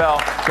Greg Wrubell.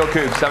 Go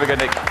Cougs. Have a good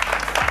night.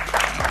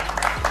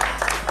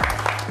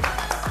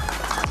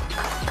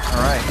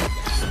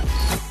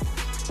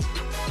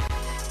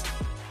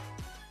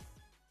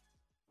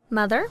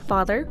 Mother,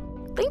 Father,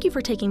 thank you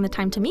for taking the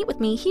time to meet with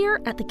me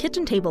here at the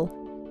kitchen table.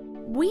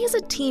 We as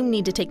a team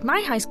need to take my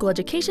high school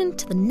education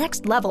to the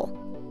next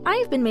level. I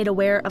have been made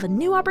aware of a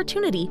new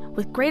opportunity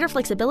with greater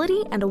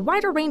flexibility and a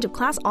wider range of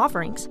class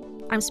offerings.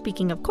 I'm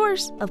speaking, of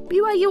course, of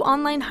BYU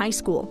Online High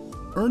School.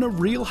 Earn a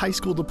real high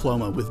school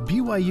diploma with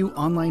BYU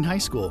Online High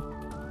School,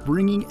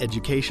 bringing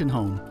education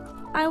home.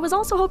 I was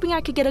also hoping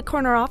I could get a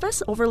corner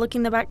office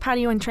overlooking the back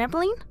patio and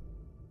trampoline.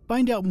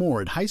 Find out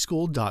more at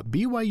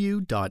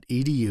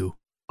highschool.byu.edu.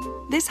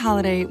 This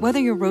holiday, whether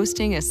you're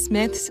roasting a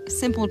Smith's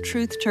Simple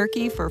Truth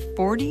turkey for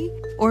 40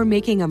 or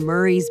making a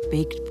Murray's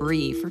Baked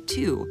Brie for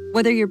 2,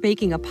 whether you're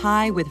baking a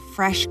pie with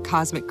fresh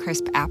Cosmic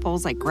Crisp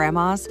apples like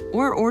Grandma's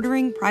or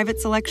ordering private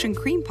selection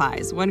cream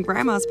pies when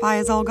Grandma's pie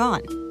is all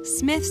gone,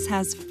 Smith's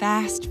has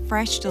fast,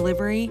 fresh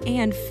delivery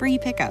and free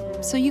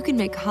pickup, so you can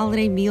make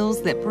holiday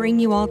meals that bring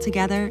you all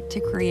together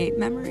to create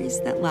memories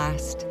that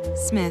last.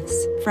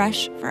 Smith's,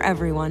 fresh for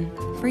everyone.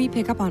 Free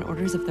pickup on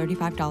orders of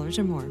 $35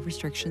 or more.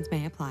 Restrictions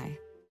may apply.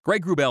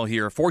 Greg Wrubell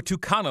here for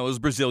Tucano's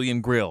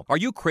Brazilian Grill. Are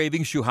you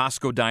craving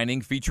churrasco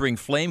dining featuring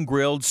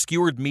flame-grilled,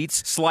 skewered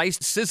meats,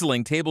 sliced,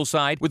 sizzling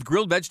tableside with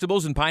grilled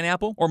vegetables and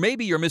pineapple? Or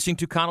maybe you're missing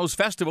Tucano's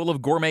festival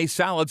of gourmet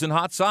salads and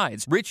hot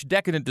sides, rich,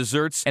 decadent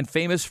desserts, and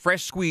famous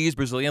fresh-squeezed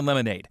Brazilian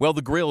lemonade. Well,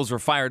 the grills are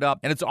fired up,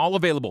 and it's all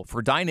available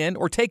for dine-in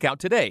or takeout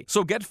today.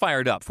 So get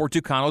fired up for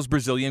Tucano's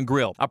Brazilian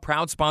Grill, a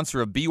proud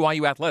sponsor of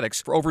BYU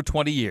Athletics for over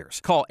 20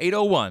 years. Call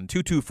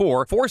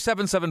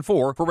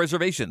 801-224-4774 for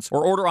reservations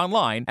or order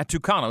online at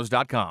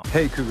tucanos.com.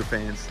 Hey Cougar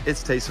fans,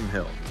 it's Taysom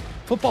Hill.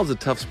 Football's a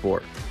tough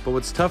sport, but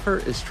what's tougher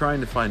is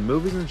trying to find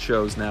movies and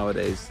shows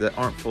nowadays that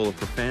aren't full of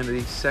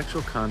profanity,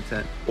 sexual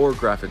content, or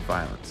graphic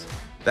violence.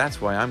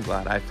 That's why I'm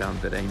glad I found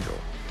VidAngel.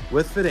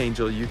 With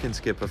VidAngel, you can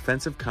skip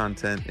offensive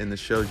content in the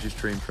shows you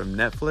stream from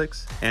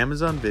Netflix,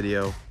 Amazon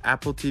Video,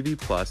 Apple TV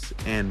Plus,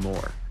 and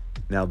more.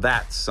 Now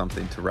that's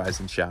something to rise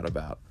and shout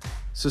about.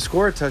 So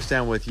score a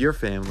touchdown with your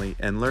family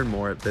and learn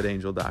more at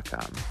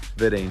vidangel.com.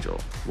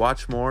 VidAngel.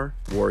 Watch more,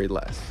 worry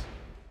less.